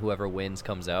reptiles and whoever wins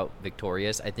comes out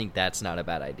victorious, I think that's not a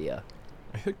bad idea.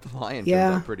 I think the lion Yeah.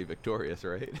 comes out pretty victorious,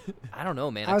 right? I don't know,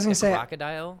 man. I was A gonna say-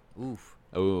 crocodile. Oof.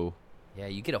 Oh, Yeah,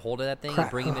 you get a hold of that thing, and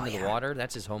bring him into the yeah. water.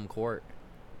 That's his home court.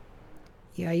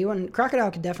 Yeah, you wouldn't. Crocodile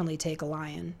could definitely take a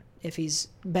lion if he's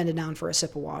bending down for a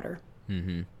sip of water.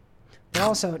 Mm-hmm. But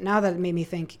also, now that it made me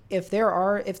think, if there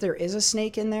is a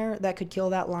snake in there that could kill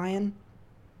that lion,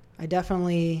 I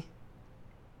definitely.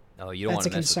 Oh, you don't want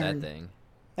That's to a mess with concern. that thing.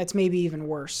 That's maybe even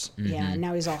worse. Yeah, Mm-hmm.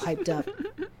 now he's all hyped up.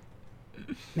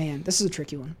 Man, this is a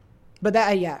tricky one. But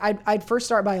that, yeah, I'd first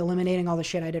start by eliminating all the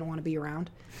shit I didn't want to be around,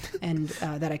 and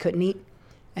that I couldn't eat,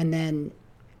 and then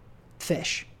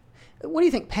fish. What do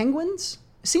you think? Penguins?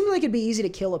 It seemed like it'd be easy to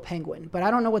kill a penguin, but I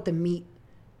don't know what the meat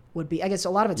would be. I guess a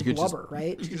lot of it's You could just- blubber, right?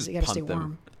 you could Because just you got to stay punt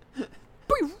them.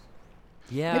 warm.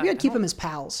 Yeah. Maybe I'd keep I them as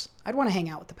pals. I'd want to hang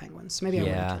out with the penguins. Maybe I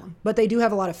wouldn't Yeah. kill them. But they do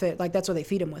have a lot of fish. Like, that's what they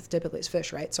feed them with typically is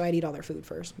fish, right? So I'd eat all their food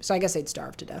first. So I guess they'd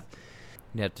starve to death.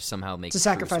 You have to somehow make It's a truce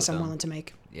sacrifice with I'm them. willing to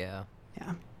make. Yeah.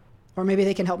 Yeah. Or maybe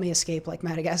they can help me escape like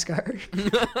Madagascar.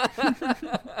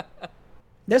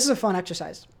 This is a fun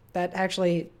exercise that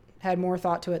actually had more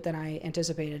thought to it than I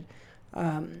anticipated.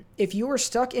 If you were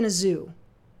stuck in a zoo,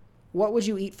 what would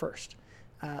you eat first?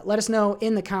 Let us know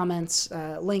in the comments.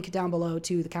 Link down below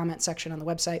to the comment section on the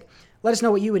website. Let us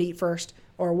know what you would eat first,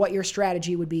 or what your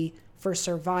strategy would be for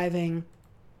surviving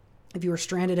if you were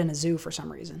stranded in a zoo for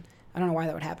some reason. I don't know why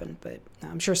that would happen, but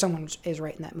I'm sure someone is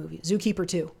right in that movie. Zookeeper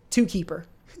 2. Two Keeper.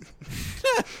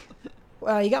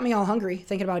 You got me all hungry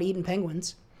thinking about eating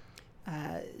penguins.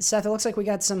 Seth, it looks like we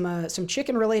got some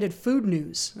chicken-related food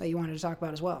news that you wanted to talk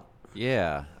about as well.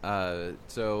 yeah.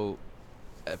 So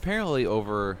apparently,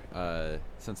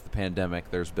 since the pandemic,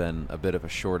 there's been a bit of a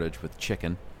shortage with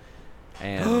chicken,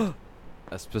 and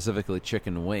specifically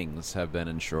chicken wings have been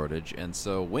in shortage. And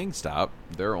so Wingstop,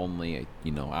 their only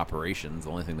operations,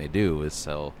 the only thing they do is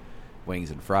sell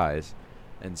wings and fries,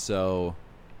 and so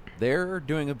they're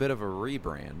doing a bit of a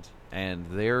rebrand, and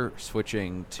they're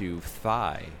switching to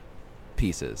thigh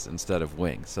pieces instead of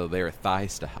wings. So they're Thigh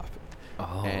Stop.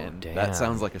 Oh, And damn. that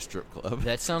sounds like a strip club.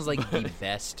 That sounds like the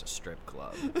best strip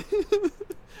club.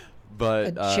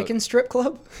 But A chicken strip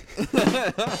club?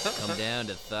 Come down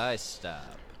to Thigh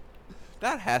Stop.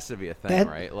 that has to be a thing, That-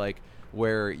 right? Like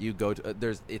where you go to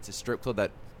it's a strip club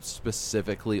that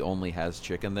specifically only has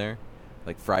chicken there,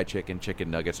 like fried chicken, chicken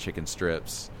nuggets, chicken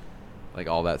strips, like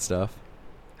all that stuff.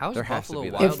 How's There has to Buffalo be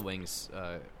that. Wild Wings?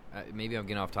 Maybe I'm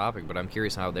getting off topic, but I'm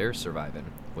curious how they're surviving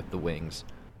with the wings.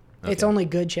 It's Okay. only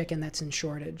good chicken that's in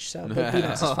shortage, so they beat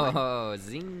us is fine. Oh,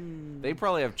 zing! They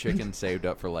probably have chicken saved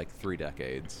up for like 3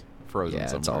 decades, frozen Yeah,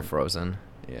 somewhere. it's all frozen.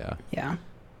 Yeah. Yeah,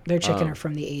 their chicken are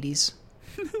from the 80s.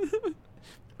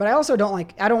 But I also don't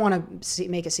want to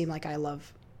make it seem like I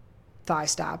love Thigh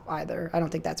Stop either. I don't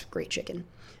think that's great chicken.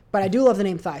 But I do love the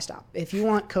name Thigh Stop. If you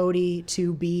want Cody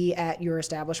to be at your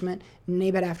establishment,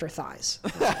 name it after thighs.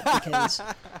 Because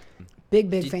big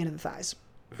fan of the thighs.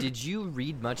 Did you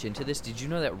read much into this? Did you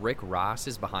know that Rick Ross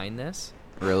is behind this?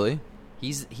 Really?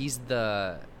 He's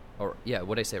the, or yeah,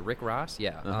 what'd I say? Rick Ross?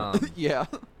 Yeah. Yeah.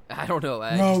 I don't know.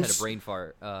 I just had a brain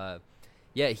fart.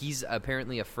 Yeah, he's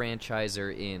apparently a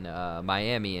franchisor in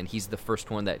Miami, and he's the first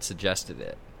one that suggested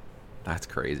it. That's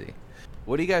crazy.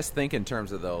 What do you guys think in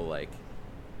terms of though, like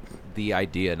the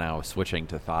idea now of switching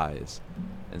to thighs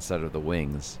instead of the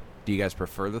wings? Do you guys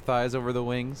prefer the thighs over the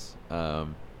wings?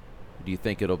 Do you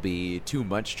think it'll be too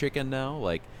much chicken now?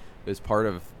 Like, is part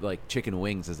of like chicken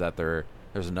wings is that there's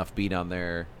enough meat on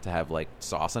there to have like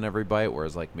sauce on every bite,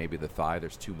 whereas like maybe the thigh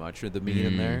there's too much of the meat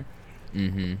in there.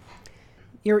 Mm-hmm.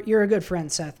 You're a good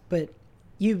friend, Seth, but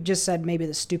you just said maybe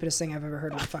the stupidest thing I've ever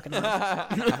heard in my fucking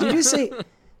life.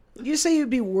 Did you say you'd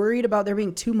be worried about there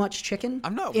being too much chicken?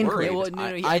 I'm not in worried. Yeah, Kuwait?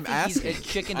 well, no, I'm I think he's asking. a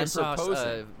chicken I'm to sauce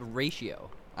proposing. ratio.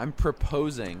 I'm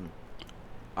proposing.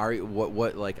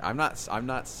 What like I'm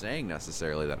not saying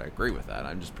necessarily that I agree with that.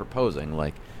 I'm just proposing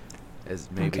like as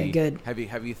maybe Okay, good. Have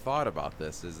you thought about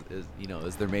this? Is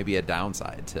there maybe a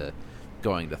downside to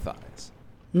going to thighs?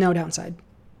 No downside.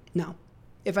 No.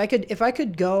 If I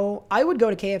could go, I would go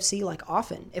to KFC like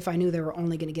often if I knew they were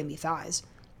only going to give me thighs.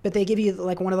 But they give you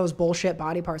like one of those bullshit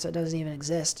body parts that doesn't even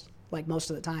exist like most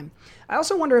of the time. I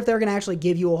also wonder if they're going to actually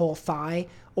give you a whole thigh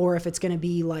or if it's going to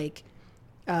be like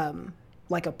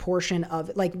a portion of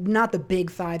it, like not the big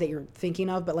thigh that you're thinking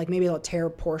of, but like maybe they'll tear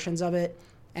portions of it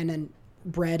and then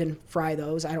bread and fry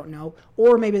those. I don't know.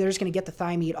 Or maybe they're just going to get the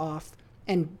thigh meat off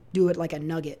and do it like a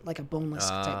nugget, like a boneless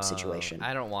type situation.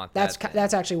 I don't want That's that.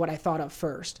 that's actually what I thought of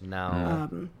first. No.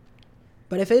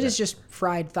 But if it is just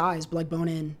fried thighs, like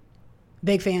bone-in,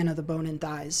 big fan of the bone-in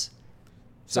thighs.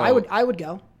 So I would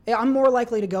go. Yeah, I'm more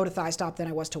likely to go to Thigh Stop than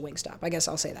I was to Wingstop. I guess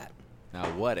I'll say that. Now,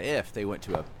 what if they went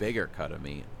to a bigger cut of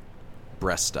meat?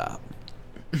 Breast Stop.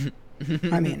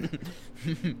 I mean,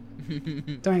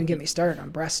 don't even get me started on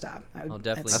Breast Stop. I'll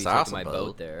definitely be That's taking my awesome,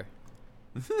 boat there.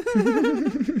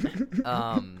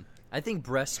 I think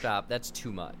Breast Stop, that's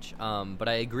too much. But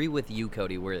I agree with you,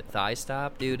 Cody, where Thigh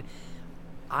Stop, dude,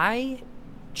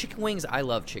 chicken wings, I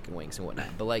love chicken wings and whatnot,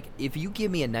 but like if you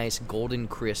give me a nice golden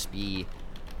crispy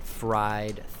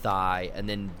fried thigh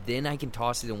and then I can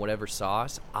toss it in whatever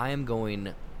sauce, I am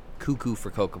going cuckoo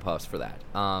for Cocoa Puffs for that.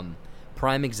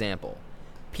 Prime example,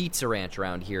 Pizza Ranch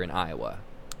around here in Iowa.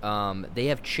 They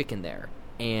have chicken there,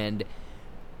 and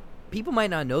people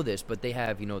might not know this, but they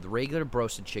have, the regular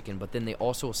roasted chicken, but then they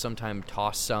also sometimes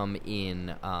toss some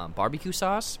in barbecue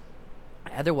sauce.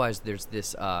 Otherwise, there's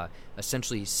this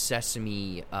essentially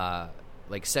sesame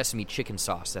chicken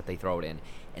sauce that they throw it in.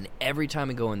 And every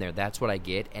time I go in there, that's what I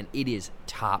get, and it is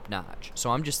top-notch. So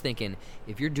I'm just thinking,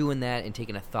 if you're doing that and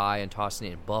taking a thigh and tossing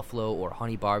it in buffalo or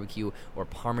honey barbecue or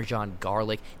Parmesan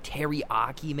garlic,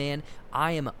 teriyaki, man,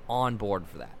 I am on board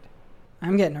for that.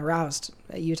 I'm getting aroused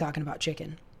at you talking about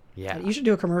chicken. Yeah. You should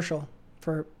do a commercial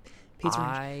for Pizza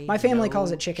Ranch. My family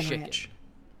calls it Chicken Ranch.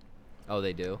 Oh,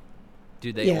 they do?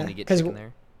 Do they only get chicken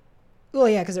there? Well,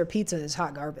 yeah, because their pizza is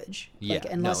hot garbage. Yeah,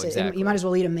 exactly. You might as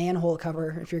well eat a manhole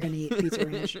cover if you're going to eat Pizza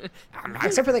Ranch.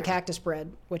 Except for the cactus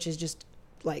bread, which is just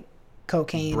like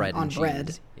cocaine on bread.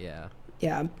 Cheese. Yeah.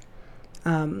 Yeah.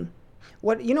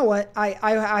 You know what?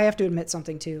 I have to admit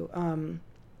something too.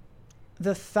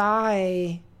 The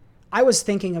thigh, I was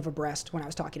thinking of a breast when I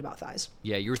was talking about thighs.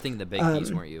 Yeah, you were thinking the baked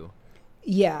piece, weren't you?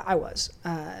 Yeah, I was.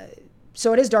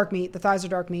 So it is dark meat. The thighs are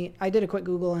dark meat. I did a quick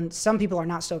Google, and some people are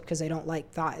not stoked because they don't like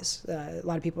thighs. A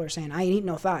lot of people are saying, I ain't eating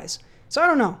no thighs. So I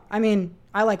don't know. I mean,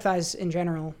 I like thighs in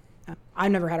general.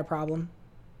 I've never had a problem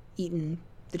eating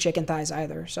the chicken thighs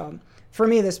either. So for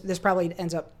me, this probably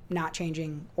ends up not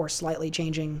changing or slightly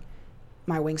changing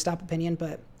my Wingstop opinion,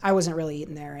 but I wasn't really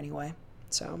eating there anyway.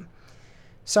 So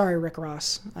sorry, Rick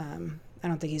Ross. I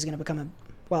don't think he's going to become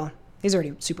he's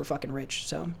already super fucking rich,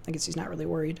 so I guess he's not really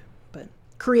worried. But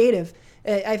creative.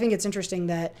 I think it's interesting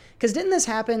that, because didn't this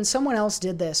happen? Someone else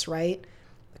did this, right?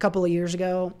 A couple of years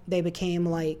ago, they became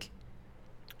like...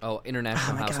 Oh,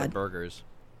 International House of Burgers.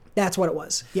 That's what it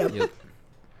was. Yep.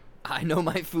 I know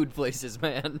my food places,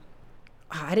 man.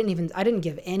 I didn't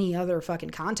give any other fucking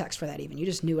context for that even. You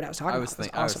just knew what I was talking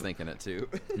about. I was thinking it too.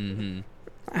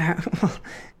 Mm-hmm.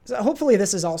 So hopefully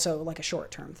this is also like a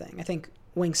short-term thing. I think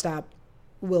Wingstop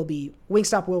will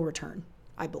return,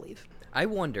 I believe. I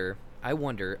wonder,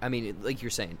 I mean, like you're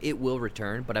saying, it will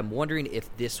return, but I'm wondering if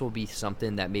this will be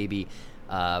something that maybe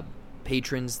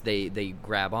patrons, they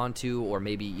grab onto, or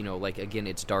maybe, like, again,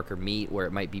 it's darker meat where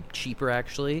it might be cheaper,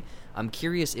 actually. I'm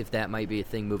curious if that might be a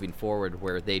thing moving forward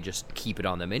where they just keep it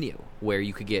on the menu, where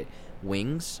you could get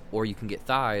wings, or you can get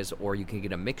thighs, or you can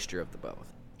get a mixture of the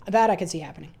both. That I could see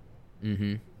happening.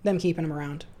 Mm-hmm. Them keeping them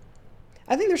around.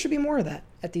 I think there should be more of that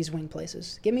at these wing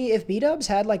places. If B-Dubs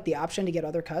had like the option to get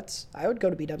other cuts, I would go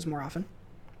to B-Dubs more often.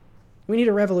 We need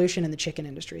a revolution in the chicken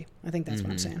industry. I think that's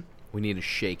what I'm saying. We need to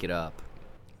shake it up.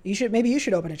 Maybe you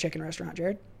should open a chicken restaurant,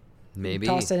 Jared. Maybe.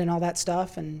 Toss it in all that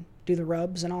stuff and do the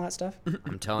rubs and all that stuff.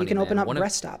 I'm telling you, you can open man, up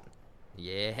Breast Stop.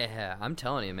 Yeah, I'm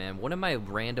telling you, man. One of my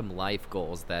random life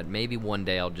goals that maybe one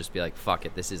day I'll just be like, fuck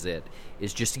it, this is it,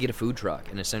 is just to get a food truck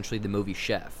and essentially the movie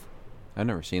Chef. I've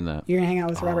never seen that. You're going to hang out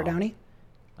with Robert Downey?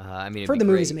 I mean, the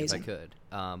movie's amazing. If I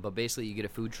could. But basically, you get a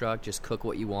food truck, just cook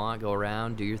what you want, go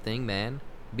around, do your thing, man.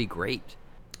 It'd be great.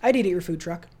 I'd eat at your food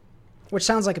truck, which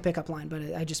sounds like a pickup line, but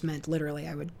I just meant literally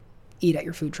I would eat at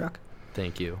your food truck.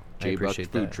 Thank you. I J-Buck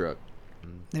appreciate that. food truck.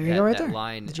 There you go, right that there.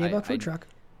 Line, the J-Buck food truck.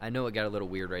 I know it got a little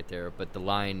weird right there, but the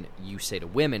line you say to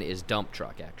women is dump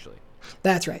truck, actually.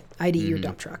 That's right. I'd eat your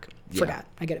dump truck. Forgot.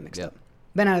 I get it mixed up.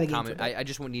 Been out of the game for a bit. I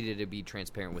just needed to be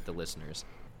transparent with the listeners.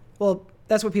 Well,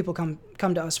 that's what people come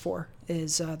to us for,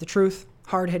 is the truth,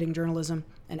 hard-hitting journalism,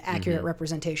 and accurate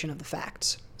representation of the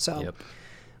facts. So,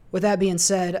 with that being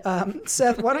said,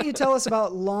 Seth, why don't you tell us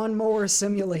about Lawnmower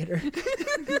Simulator?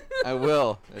 I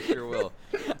will. I sure will.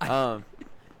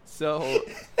 So,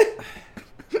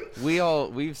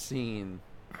 we've seen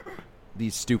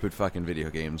these stupid fucking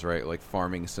video games, right? Like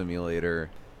Farming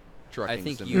Simulator, Trucking I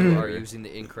think Simulator. you are using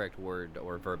the incorrect word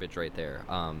or verbiage right there.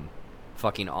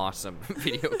 Fucking awesome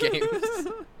video games.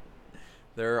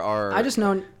 There are... I just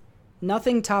know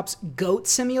nothing tops Goat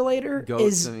Simulator.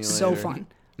 So fun.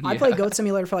 I played Goat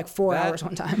Simulator for like 4 hours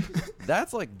one time.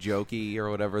 That's like jokey or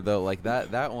whatever, though. Like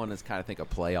that one is kind of, I think, a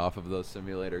play off of those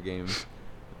simulator games.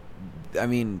 I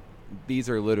mean, these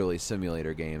are literally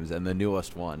simulator games, and the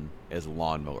newest one is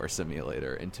Lawnmower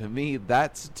Simulator. And to me,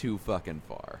 that's too fucking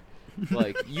far.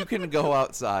 Like, you can go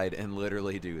outside and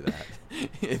literally do that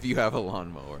if you have a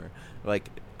lawnmower. Like,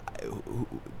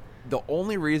 the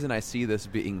only reason I see this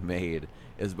being made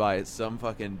is by some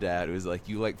fucking dad who's like,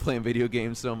 you like playing video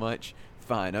games so much?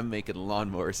 Fine, I'm making a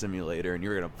Lawnmower Simulator, and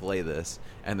you're gonna play this.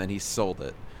 And then he sold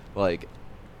it. Like,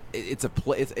 it's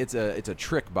a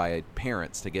trick by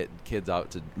parents to get kids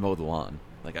out to mow the lawn.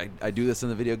 Like, I do this in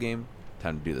the video game.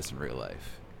 Time to do this in real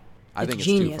life. I think it's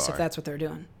genius too far. if that's what they're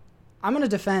doing. I'm going to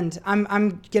defend.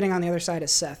 I'm getting on the other side of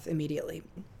Seth immediately.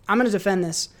 I'm going to defend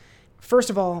this, first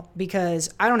of all,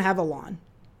 because I don't have a lawn,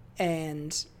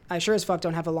 and I sure as fuck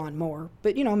don't have a lawnmower.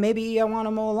 But, you know, maybe I want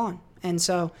to mow a lawn. And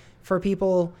so for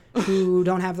people who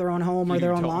don't have their own home or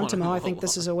their own lawn to mow, I think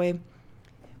this is a way.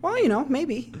 Well, you know,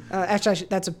 maybe. Actually,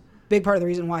 that's a big part of the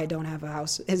reason why I don't have a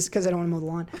house is because I don't want to mow the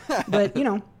lawn. But, you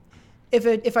know,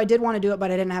 if I did want to do it but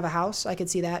I didn't have a house, I could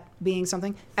see that being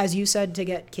something. As you said, to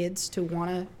get kids to want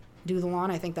to do the lawn,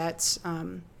 I think that's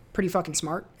pretty fucking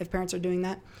smart if parents are doing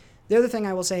that. The other thing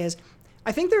I will say is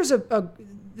I think there's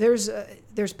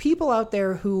people out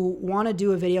there who want to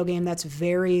do a video game that's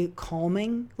very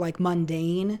calming, like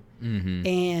mundane,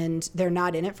 and they're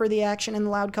not in it for the action and the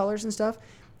loud colors and stuff.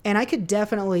 And I could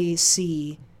definitely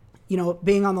see, you know,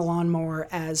 being on the lawnmower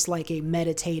as like a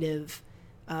meditative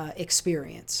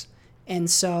experience. And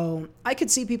so I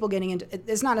could see people getting into it.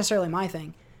 It's not necessarily my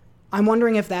thing. I'm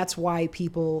wondering if that's why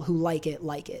people who like it,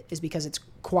 is because it's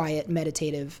quiet,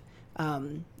 meditative,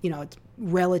 you know, it's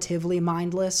relatively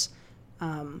mindless.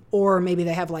 Or maybe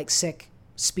they have like sick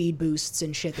speed boosts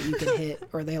and shit that you can hit,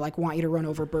 or they like want you to run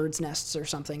over birds' nests or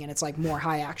something, and it's like more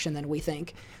high action than we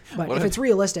think. But if it's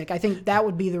realistic, I think that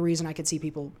would be the reason I could see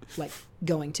people like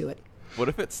going to it. What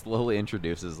if it slowly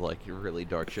introduces like really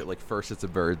dark shit? Like first it's a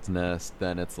bird's nest,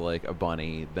 then it's like a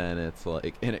bunny, then it's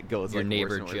like, and it goes Your like neighbor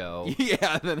worse and worse. Joe.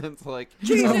 Yeah, then it's like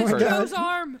Jesus, a Joe's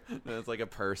arm. Then it's like a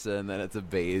person, then it's a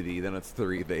baby, then it's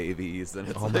 3 babies, then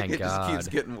it's Oh like my it just God. keeps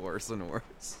getting worse and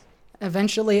worse.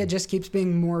 Eventually, it just keeps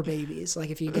being more babies. Like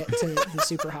if you get to the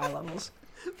super high levels,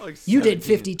 Like you did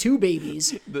 17. 52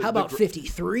 babies. How about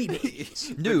 53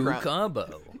 babies? The New ground-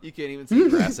 combo. You can't even see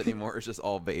grass anymore. It's just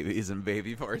all babies and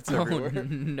baby parts Oh everywhere.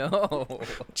 no.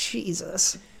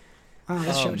 Jesus. Oh,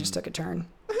 this show just took a turn.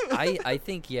 I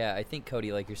think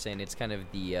Cody, like you're saying, it's kind of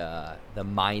the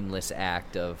mindless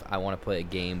act of I want to play a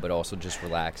game but also just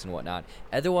relax and whatnot.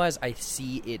 Otherwise, I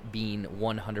see it being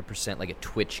 100% like a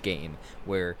Twitch game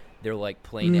where they're like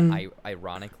playing it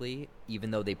ironically, even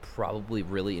though they probably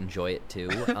really enjoy it too.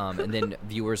 And then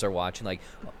viewers are watching like,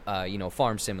 you know,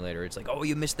 Farm Simulator. It's like, oh,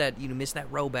 you missed that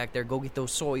row back there. Go get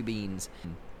those soybeans.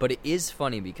 But it is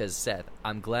funny because Seth,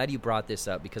 I'm glad you brought this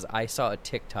up because I saw a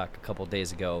TikTok a couple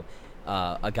days ago.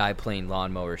 A guy playing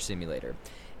Lawnmower Simulator,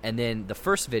 and then the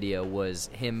first video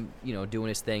was him, you know, doing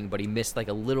his thing, but he missed like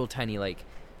a little tiny like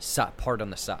part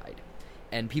on the side,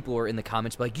 and people were in the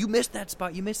comments like, "You missed that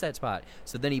spot."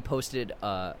 So then he posted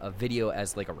a video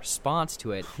as like a response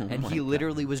to it, and he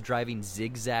literally was driving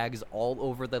zigzags all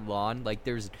over the lawn, like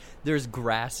there's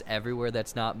grass everywhere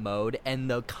that's not mowed, and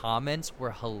the comments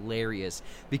were hilarious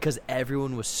because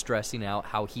everyone was stressing out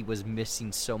how he was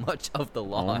missing so much of the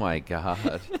lawn. Oh my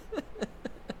God.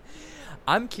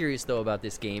 I'm curious, though, about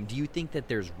this game. Do you think that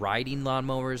there's riding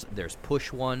lawnmowers, there's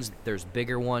push ones, there's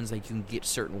bigger ones, like you can get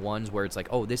certain ones where it's like,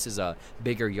 oh, this is a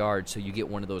bigger yard, so you get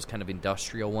one of those kind of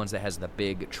industrial ones that has the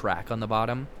big track on the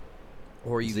bottom?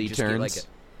 Or you can just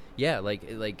get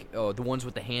like the ones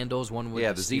with the handles, one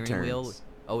with the steering wheel. Z-turns.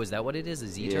 Oh, is that what it is? A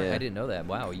Z-turn? Yeah. I didn't know that.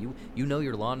 Wow, you know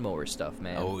your lawnmower stuff,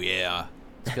 man. Oh yeah.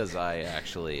 It's because I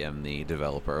actually am the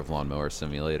developer of Lawnmower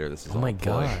Simulator. This is Oh my all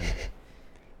plug. God.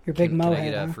 You're a big Can I mohead,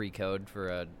 get a huh? free code for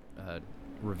a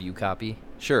review copy?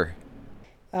 Sure.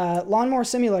 Lawnmower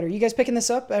Simulator. You guys picking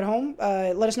this up at home?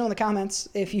 Let us know in the comments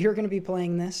if you're going to be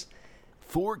playing this.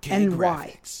 4K And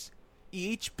why? graphics.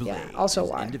 Each blade also is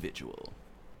why. individual.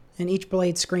 And each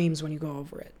blade screams when you go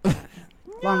over it.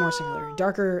 Lawnmower Simulator.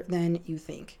 Darker than you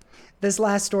think. This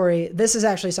last story, this is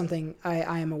actually something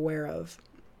I am aware of.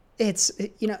 It's,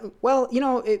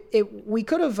 we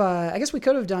could have, I guess we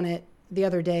could have done it the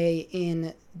other day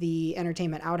in the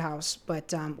Entertainment Outhouse,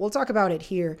 but we'll talk about it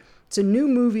here. It's a new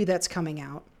movie that's coming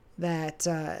out that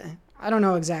I don't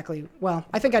know exactly. Well,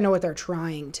 I think I know what they're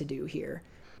trying to do here.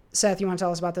 Seth, you want to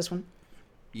tell us about this one?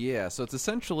 Yeah, so it's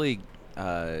essentially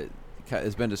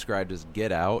has been described as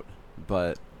Get Out,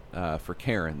 but for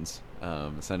Karens.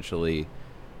 Essentially,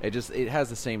 it has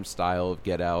the same style of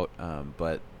Get Out,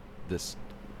 but this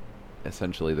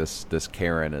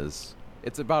Karen is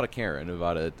It's about a Karen,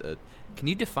 about a Can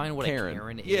you define what Karen. a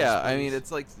Karen is? Yeah, I please? mean,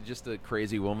 it's like just a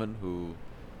crazy woman who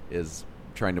is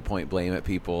trying to point blame at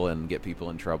people and get people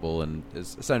in trouble and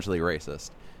is essentially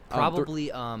racist.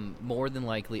 Probably more than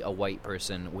likely a white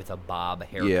person with a bob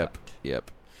haircut.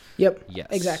 Yep. Yep. Yes.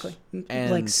 Exactly.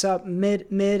 And- Like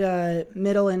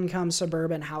middle income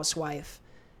suburban housewife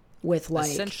with like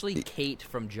Essentially Kate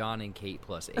from John and Kate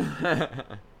plus 8.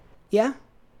 yeah,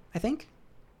 I think.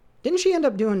 Didn't she end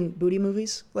up doing booty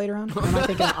movies later on? Or am I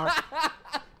thinking?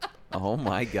 Oh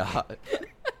my god.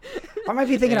 I might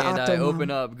be thinking And of I Octomom.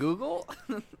 open up Google.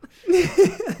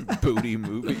 Booty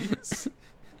movies.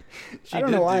 I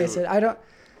don't know why I said I don't.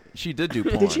 She did do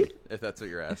porn. she? If that's what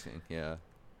you're asking, yeah.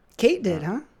 Kate did,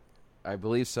 huh? I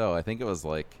believe so. I think it was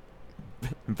like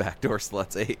Backdoor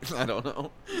Sluts 8. I don't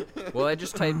know. Well, I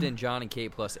just typed in John and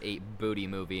Kate plus 8 booty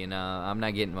movie, and I'm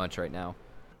not getting much right now.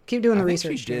 Keep doing the I think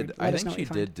research. she did. Jared. Let I us think know what she you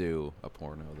find. did do a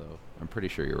porno though. I'm pretty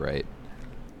sure you're right.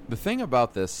 The thing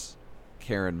about this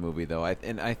Karen movie though, I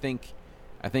think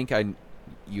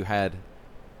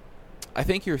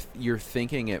you're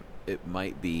thinking it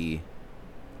might be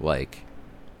like,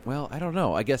 well, I don't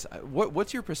know. I guess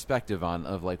what's your perspective on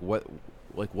of like what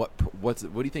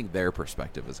do you think their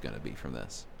perspective is going to be from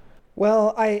this?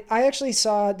 Well, I actually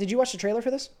saw. Did you watch the trailer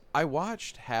for this? I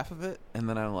watched half of it and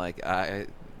then I'm like,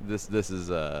 this is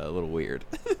a little weird,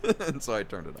 and so I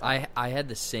turned it off. I had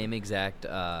the same exact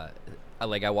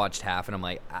like I watched half and I'm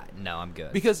like, no, I'm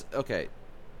good. Because okay,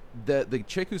 the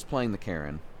chick who's playing the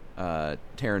Karen,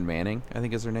 Taryn Manning, I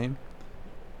think is her name.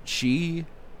 She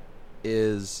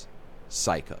is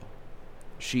psycho.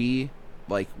 She,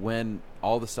 like, when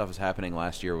all the stuff was happening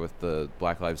last year with the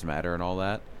Black Lives Matter and all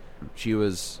that, she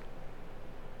was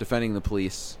defending the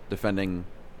police, defending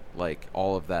like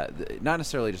all of that. Not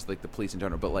necessarily just like the police in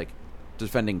general, but like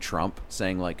defending Trump,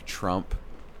 saying like Trump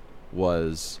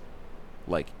was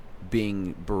like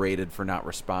being berated for not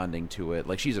responding to it.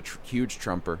 Like she's a huge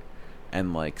Trumper,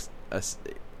 and like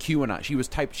QAnon. She was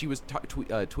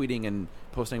tweeting and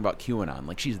posting about QAnon.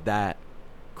 Like she's that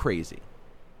crazy.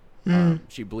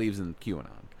 She believes in QAnon.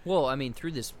 Well, I mean,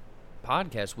 through this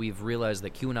podcast, we've realized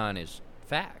that QAnon is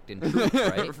fact and truth,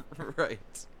 right?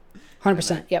 Right.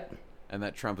 100%. Yep. And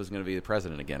that Trump is going to be the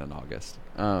president again in August.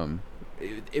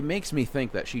 It makes me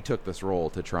think that she took this role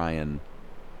to try and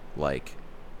like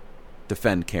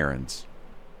defend Karens.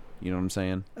 You know what I'm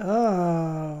saying?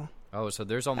 Oh. Oh, so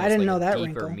there's almost didn't like know a that deeper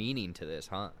wrinkle. meaning to this,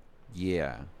 huh?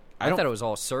 Yeah. I thought it was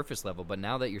all surface level, but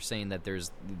now that you're saying that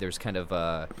there's kind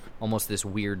of almost this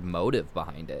weird motive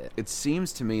behind it. It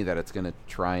seems to me that it's going to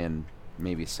try and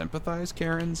maybe sympathize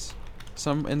Karens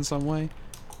in some way.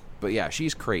 But yeah,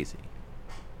 she's crazy.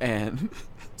 And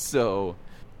so,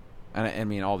 and I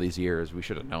mean, all these years we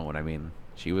should have known. I mean,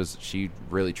 she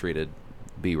really treated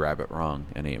B Rabbit wrong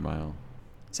in 8 Mile.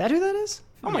 Is that who that is?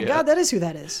 Oh my Yeah. God, that is who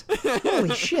that is.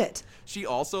 Holy shit. She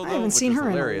also, though, I haven't which seen is her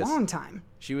hilarious, in a long time.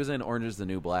 she was in Orange is the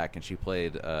New Black, and she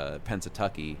played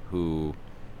Pennsatucky, who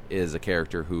is a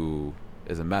character who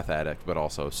is a meth addict, but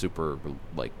also super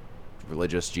like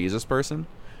religious Jesus person.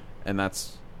 And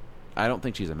that's, I don't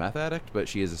think she's a meth addict, but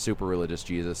she is a super religious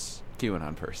Jesus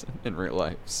QAnon person in real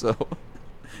life. So,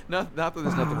 not that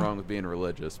there's nothing wrong with being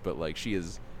religious, but like she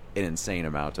is an insane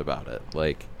amount about it.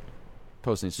 Like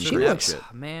posting some She crazy looks- shit.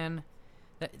 Man,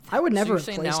 I would never So you're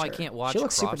saying replace now her. I can't She watch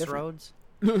looks super different.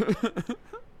 Crossroads?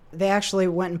 They actually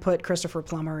went and put Christopher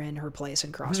Plummer in her place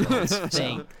in Crossroads. So it's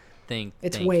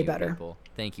Thank way you, better. people.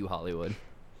 Thank you, Hollywood.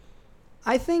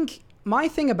 I think my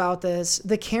thing about this,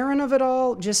 the Karen of it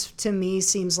all, just to me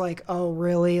seems like, oh,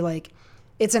 really? Like,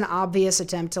 it's an obvious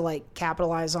attempt to like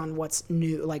capitalize on what's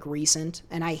new, like recent.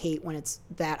 And I hate when it's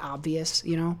that obvious,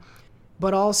 you know?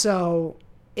 But also,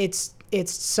 it's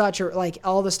such a, like,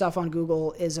 all the stuff on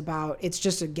Google is about, it's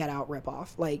just a Get Out ripoff.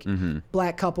 Like,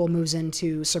 black couple moves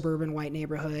into suburban white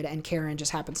neighborhood, and Karen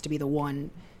just happens to be the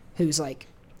one who's like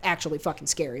actually fucking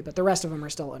scary, but the rest of them are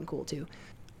still uncool too.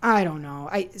 I don't know.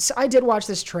 I did watch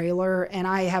this trailer, and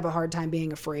I have a hard time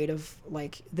being afraid of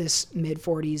like this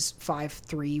mid-40s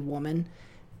 5'3" woman.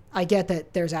 I get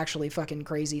that there's actually fucking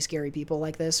crazy, scary people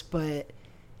like this, but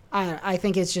I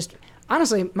think it's just,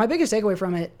 honestly, my biggest takeaway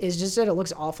from it is just that it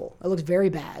looks awful. It looks very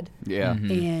bad. Yeah.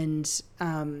 And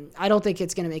I don't think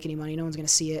it's going to make any money. No one's going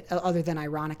to see it, other than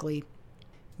ironically.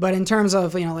 But in terms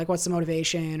of, you know, like, what's the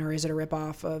motivation, or is it a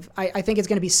ripoff of, I think it's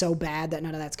going to be so bad that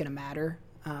none of that's going to matter.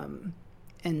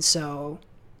 And so,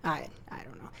 I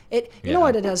don't know. You know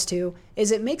what it does too,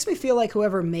 is it makes me feel like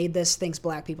whoever made this thinks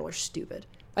black people are stupid.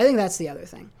 I think that's the other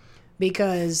thing.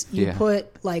 Because you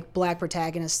put like black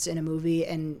protagonists in a movie,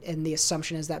 and the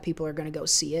assumption is that people are going to go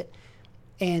see it.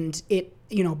 And it,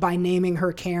 by naming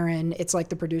her Karen, it's like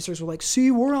the producers were like,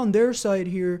 see, we're on their side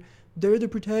here. They're the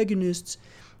protagonists.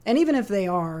 And even if they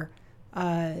are,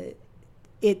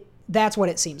 that's what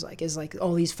it seems like, is like,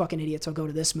 oh, these fucking idiots will go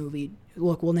to this movie.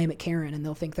 Look, we'll name it Karen, and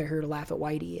they'll think they're here to laugh at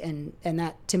Whitey. And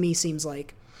that, to me, seems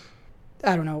like,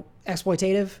 I don't know,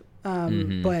 exploitative.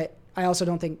 But I also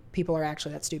don't think people are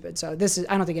actually that stupid. So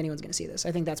I don't think anyone's going to see this.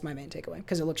 I think that's my main takeaway,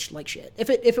 because it looks like shit. If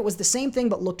it was the same thing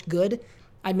but looked good,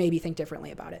 I'd maybe think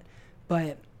differently about it.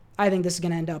 But I think this is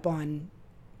going to end up on,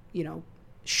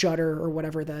 Shudder or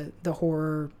whatever the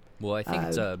horror. Well, I think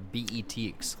it's a BET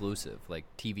exclusive, like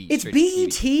TV. It's straight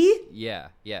BET? to TV. Yeah,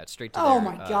 it's straight to Oh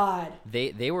their, my God.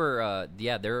 They were,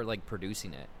 they're like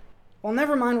producing it. Well,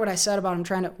 never mind what I said about him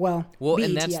trying to. Well, and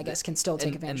BET, that's I guess, can still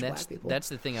take advantage of black people. That's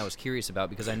the thing I was curious about,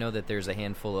 because I know that there's a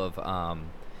handful of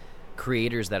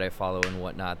creators that I follow and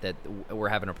whatnot that were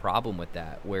having a problem with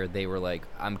that, where they were like,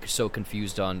 I'm so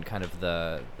confused on kind of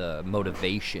the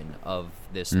motivation of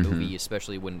this movie,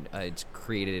 especially when it's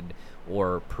created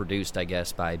or produced, I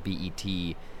guess, by BET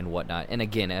and whatnot. And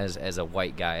again, as a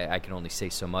white guy, I can only say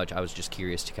so much. I was just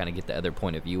curious to kind of get the other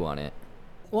point of view on it.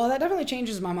 Well, that definitely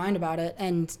changes my mind about it,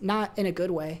 and not in a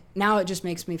good way. Now it just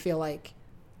makes me feel like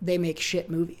they make shit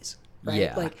movies, right?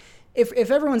 Yeah. Like,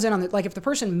 if everyone's in on it, like, if the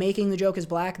person making the joke is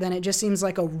black, then it just seems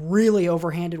like a really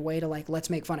overhanded way to, like, let's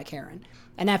make fun of Karen.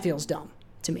 And that feels dumb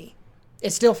to me.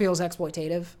 It still feels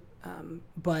exploitative,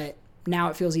 but now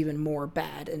it feels even more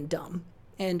bad and dumb.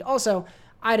 And also,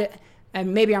 and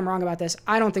maybe I'm wrong about this,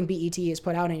 I don't think BET has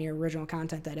put out any original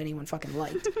content that anyone fucking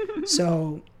liked.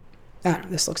 So, I don't know,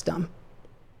 this looks dumb.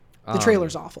 The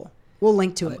trailer's awful. We'll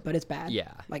link to it, but it's bad.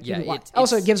 Yeah. Like, yeah, you can watch.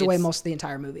 Also, it gives away most of the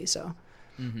entire movie, so.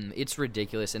 It's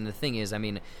ridiculous. And the thing is, I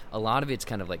mean, a lot of it's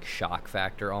kind of like shock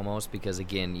factor almost, because,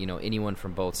 again, anyone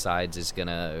from both sides is going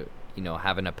to,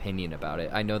 have an opinion about it.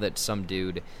 I know that some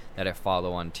dude that I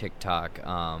follow on TikTok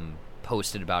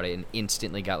posted about it and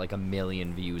instantly got like 1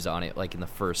 million views on it, like in the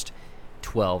first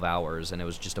 12 hours. And it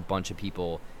was just a bunch of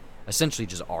people essentially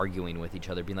just arguing with each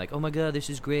other, being like, oh my God,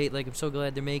 this is great, like, I'm so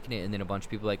glad they're making it. And then a bunch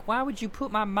of people like, why would you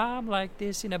put my mom like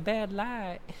this in a bad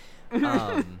light?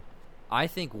 I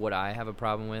think what I have a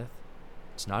problem with,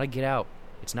 it's not a Get Out.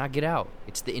 It's not Get Out.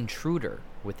 It's The Intruder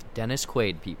with Dennis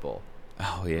Quaid, people.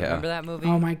 Oh, yeah. Remember that movie?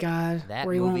 Oh my God. That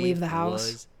where he movie won't leave the house.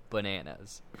 Was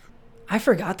bananas. I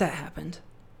forgot that happened.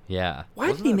 Yeah.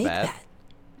 Why Wasn't did he that make bad? that?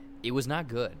 It was not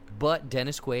good, but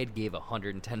Dennis Quaid gave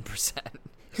 110%.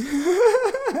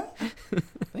 I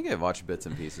think I watched bits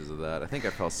and pieces of that. I think I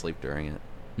fell asleep during it.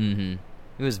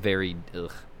 It was very,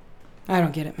 ugh. I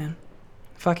don't get it, man.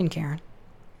 Fucking Karen.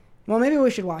 Well, maybe we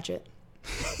should watch it.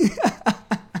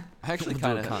 I actually Do a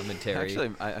kind of commentary.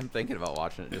 Actually, I'm thinking about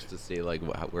watching it just to see like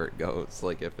where it goes.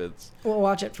 Like if it's We'll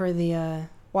watch it for the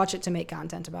watch it to make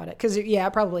content about it, because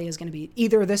it probably is going to be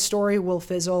either this story will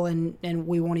fizzle and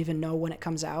we won't even know when it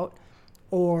comes out,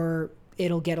 or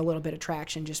it'll get a little bit of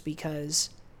traction just because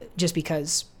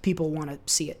people want to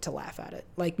see it to laugh at it.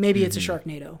 Like maybe it's a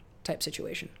Sharknado type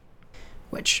situation,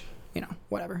 which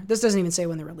whatever. This doesn't even say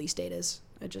when the release date is.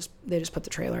 They just put the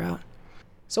trailer out,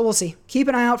 so we'll see. Keep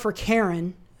an eye out for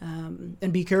Karen,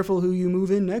 and be careful who you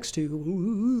move in next to.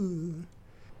 Ooh.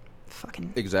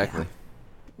 Fucking exactly.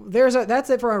 Yeah. That's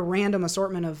it for a random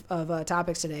assortment of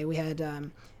topics today. We had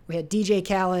DJ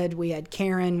Khaled, we had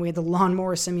Karen, we had the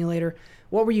lawnmower simulator.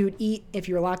 What were you would eat if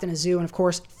you were locked in a zoo, and of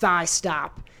course Thigh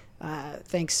Stop.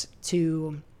 Thanks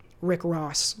to Rick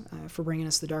Ross for bringing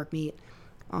us the dark meat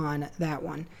on that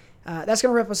one. That's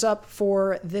going to wrap us up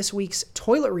for this week's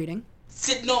toilet reading.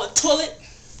 Sitting on the toilet.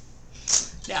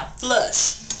 Now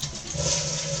flush.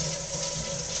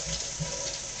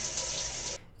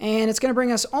 And it's going to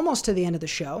bring us almost to the end of the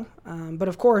show. But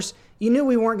of course, you knew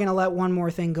we weren't going to let one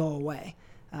more thing go away.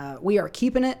 We are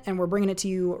keeping it, and we're bringing it to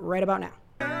you right about now.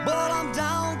 But I'm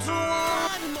down to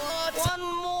one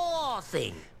more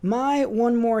thing. My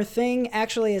one more thing,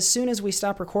 actually, as soon as we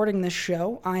stop recording this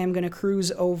show, I am going to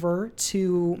cruise over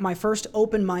to my first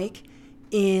open mic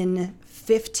in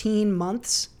 15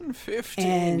 months.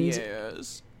 15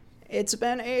 years. It's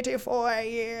been 84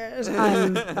 years.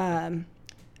 I'm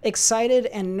excited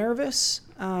and nervous,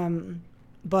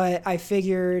 but I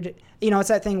figured, it's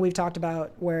that thing we've talked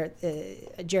about where,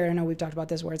 Jared, I know we've talked about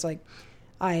this, where it's like,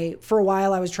 for a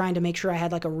while I was trying to make sure I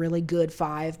had like a really good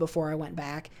 5 before I went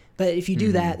back. But if you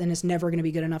do that, then it's never going to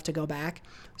be good enough to go back.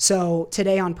 So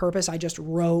today on purpose, I just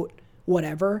wrote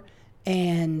whatever,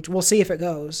 and we'll see if it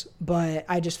goes. But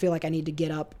I just feel like I need to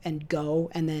get up and go,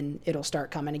 and then it'll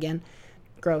start coming again.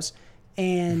 Gross.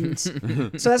 And so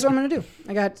that's what I'm going to do.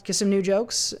 I got some new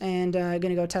jokes, and going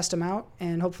to go test them out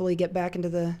and hopefully get back into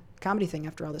the comedy thing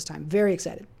after all this time. Very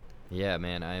excited. Yeah,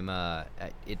 man,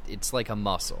 it's like a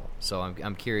muscle. So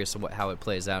I'm curious how it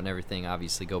plays out and everything.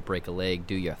 Obviously, go break a leg,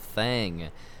 do your thing.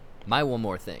 My one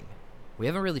more thing. We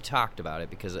haven't really talked about it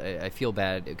because I feel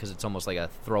bad because it's almost like a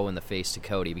throw in the face to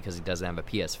Cody because he doesn't have a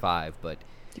PS5. But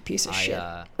You piece of shit.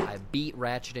 I beat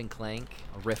Ratchet and Clank,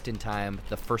 a Rift in Time,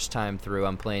 the first time through.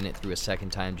 I'm playing it through a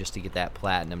second time just to get that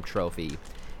platinum trophy.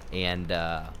 And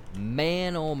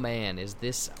man, oh man, is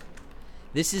this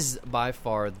is by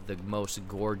far the most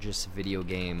gorgeous video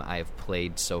game I have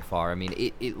played so far. I mean,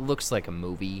 it looks like a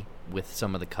movie with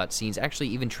some of the cutscenes. Actually,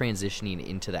 even transitioning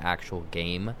into the actual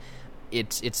game,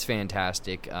 it's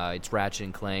fantastic. It's Ratchet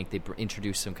and Clank. They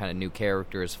introduced some kind of new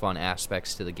characters, fun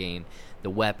aspects to the game. The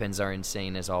weapons are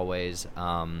insane as always.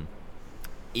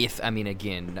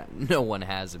 Again, no one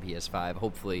has a PS5.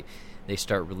 Hopefully, they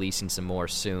start releasing some more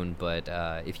soon. But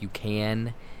if you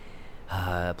can.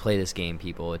 Play this game,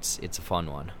 people. It's a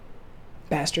fun one.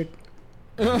 Bastard.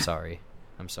 I'm sorry.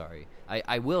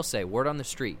 I will say, word on the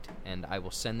street, and I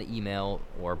will send the email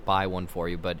or buy one for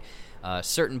you, but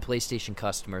certain PlayStation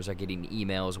customers are getting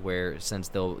emails where, since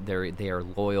they are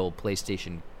loyal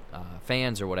PlayStation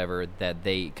fans or whatever, that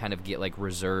they kind of get, like,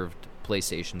 reserved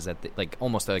PlayStations that, like,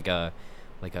 almost like a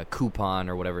coupon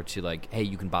or whatever to, like, hey,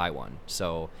 you can buy one.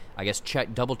 So I guess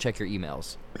double check your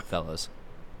emails, fellas.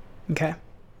 Okay.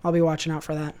 I'll be watching out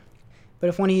for that. But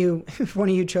if one of you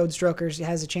chode strokers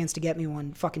has a chance to get me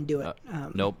one, fucking do it.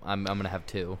 Nope, I'm gonna have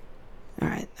two. All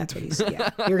right, that's what he's.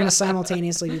 Yeah, you're gonna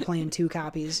simultaneously be playing 2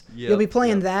 copies. Yep, You'll be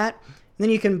playing that, and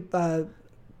then you can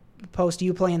post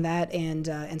you playing that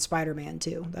and Spider-Man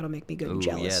too. That'll make me good and Ooh,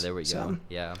 jealous. yeah, there we go. So,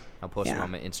 Yeah, I'll post them on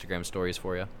my Instagram stories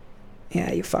for you.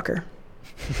 yeah, you fucker.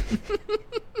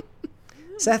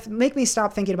 Seth, make me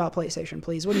stop thinking about PlayStation,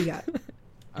 please. What do you got?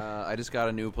 I just got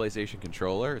a new PlayStation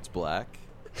controller. It's black.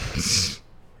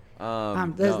 That's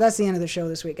the end of the show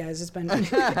this week, guys. It's been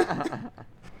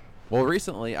Well,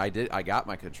 recently I got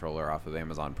my controller off of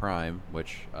Amazon Prime,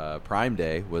 which Prime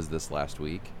Day was this last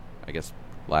week. I guess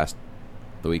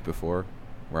the week before.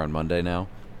 We're on Monday now,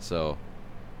 so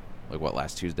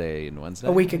last Tuesday and Wednesday?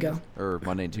 a week ago. Or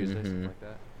Monday and Tuesday, something like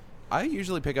that. I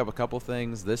usually pick up a couple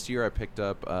things. This year I picked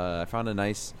up. I found a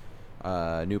nice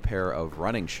new pair of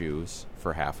running shoes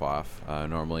for half off.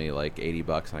 Normally like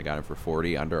 $80, and I got them for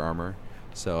 $40. Under Armour.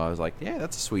 So I was like, yeah,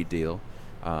 that's a sweet deal.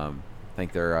 I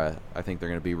think they're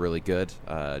going to be really good.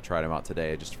 Tried them out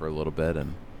today just for a little bit,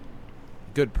 and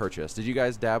good purchase. Did you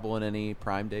guys dabble in any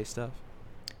Prime Day stuff?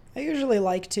 I usually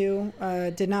like to.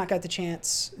 Did not get the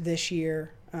chance this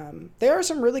year. There are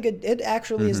some really good. It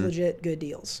actually is legit good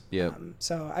deals. Yeah.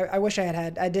 So I wish I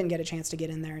had. I didn't get a chance to get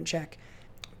in there and check,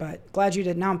 but glad you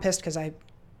did. Now I'm pissed because I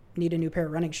need a new pair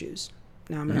of running shoes.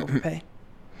 Now I'm gonna overpay.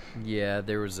 Yeah,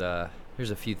 there's a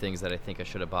few things that I think I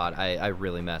should have bought. I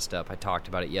really messed up. I talked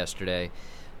about it yesterday.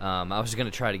 I was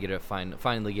gonna try to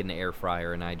finally get an air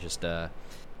fryer, and I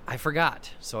forgot,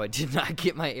 so I did not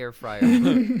get my air fryer.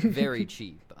 Very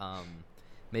cheap.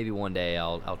 Maybe one day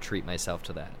I'll treat myself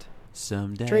to that.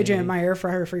 Someday. Trade you my air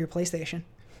fryer for your PlayStation.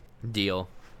 Deal.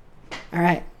 All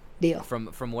right, deal.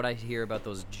 From what I hear about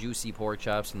those juicy pork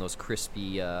chops and those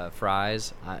crispy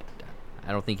fries, I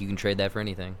don't think you can trade that for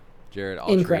anything. Jared,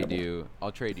 Incredible.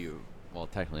 I'll trade you. Well,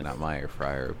 technically not my air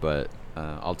fryer, but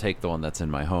I'll take the one that's in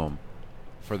my home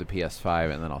for the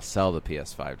PS5, and then I'll sell the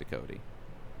PS5 to Cody.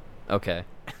 Okay.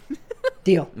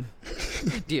 Deal.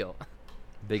 Deal.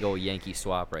 Big old Yankee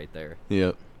swap right there.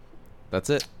 Yep. That's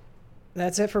it.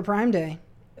 That's it for Prime Day.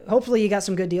 Hopefully you got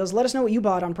some good deals. Let us know what you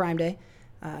bought on Prime Day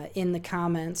in the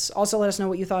comments. Also, let us know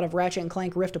what you thought of Ratchet and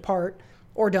Clank Rift Apart,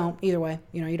 or don't. Either way,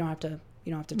 you don't have to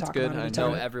talk good. about it. I It's know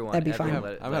all right. everyone. That'd be everyone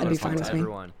fine. I'm That'd be fine with me.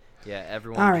 Everyone. Yeah,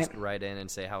 everyone All just right. write in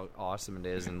and say how awesome it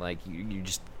is, and like you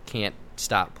just can't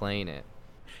stop playing it.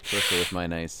 Especially with my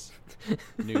nice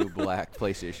new black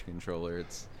PlayStation controller.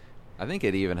 I think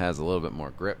it even has a little bit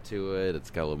more grip to it.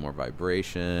 It's got a little more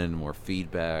vibration, more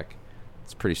feedback.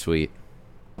 It's pretty sweet.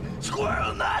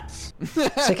 Squirrel nuts!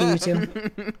 Sick of you two.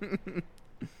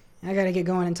 I gotta get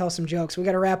going and tell some jokes. We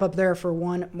gotta wrap up there for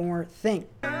one more thing.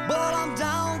 But I'm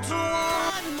down to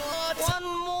one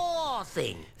more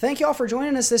thing. Thank you all for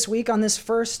joining us this week on this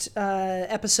first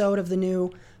episode of the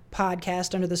new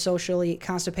podcast under the Socially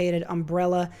Constipated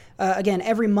umbrella. Again,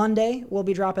 every Monday we'll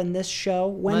be dropping this show.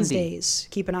 Wednesdays,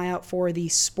 keep an eye out for the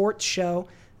sports show,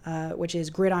 which is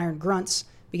Gridiron Grunts.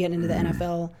 Be getting into the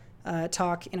NFL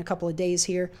talk in a couple of days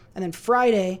here. And then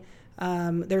Friday,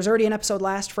 there's already an episode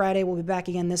last Friday. We'll be back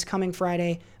again this coming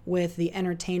Friday with the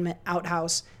Entertainment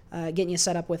Outhouse, getting you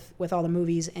set up with all the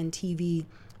movies and TV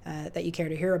that you care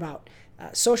to hear about.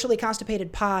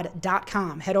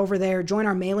 SociallyConstipatedPod.com. Head over there, join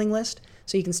our mailing list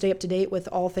so you can stay up to date with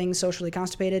all things Socially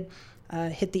Constipated.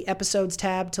 Hit the episodes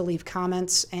tab to leave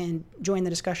comments and join the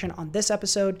discussion on this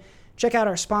episode. Check out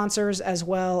our sponsors as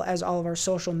well as all of our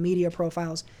social media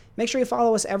profiles. Make sure you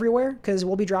follow us everywhere because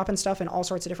we'll be dropping stuff in all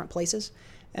sorts of different places,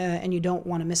 and you don't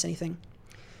want to miss anything.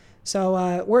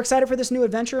 So we're excited for this new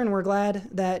adventure, and we're glad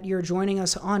that you're joining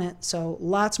us on it. So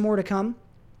lots more to come.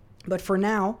 But for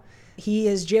now, he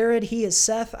is Jared, he is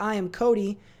Seth, I am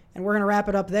Cody, and we're going to wrap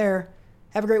it up there.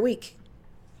 Have a great week.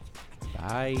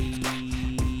 Bye.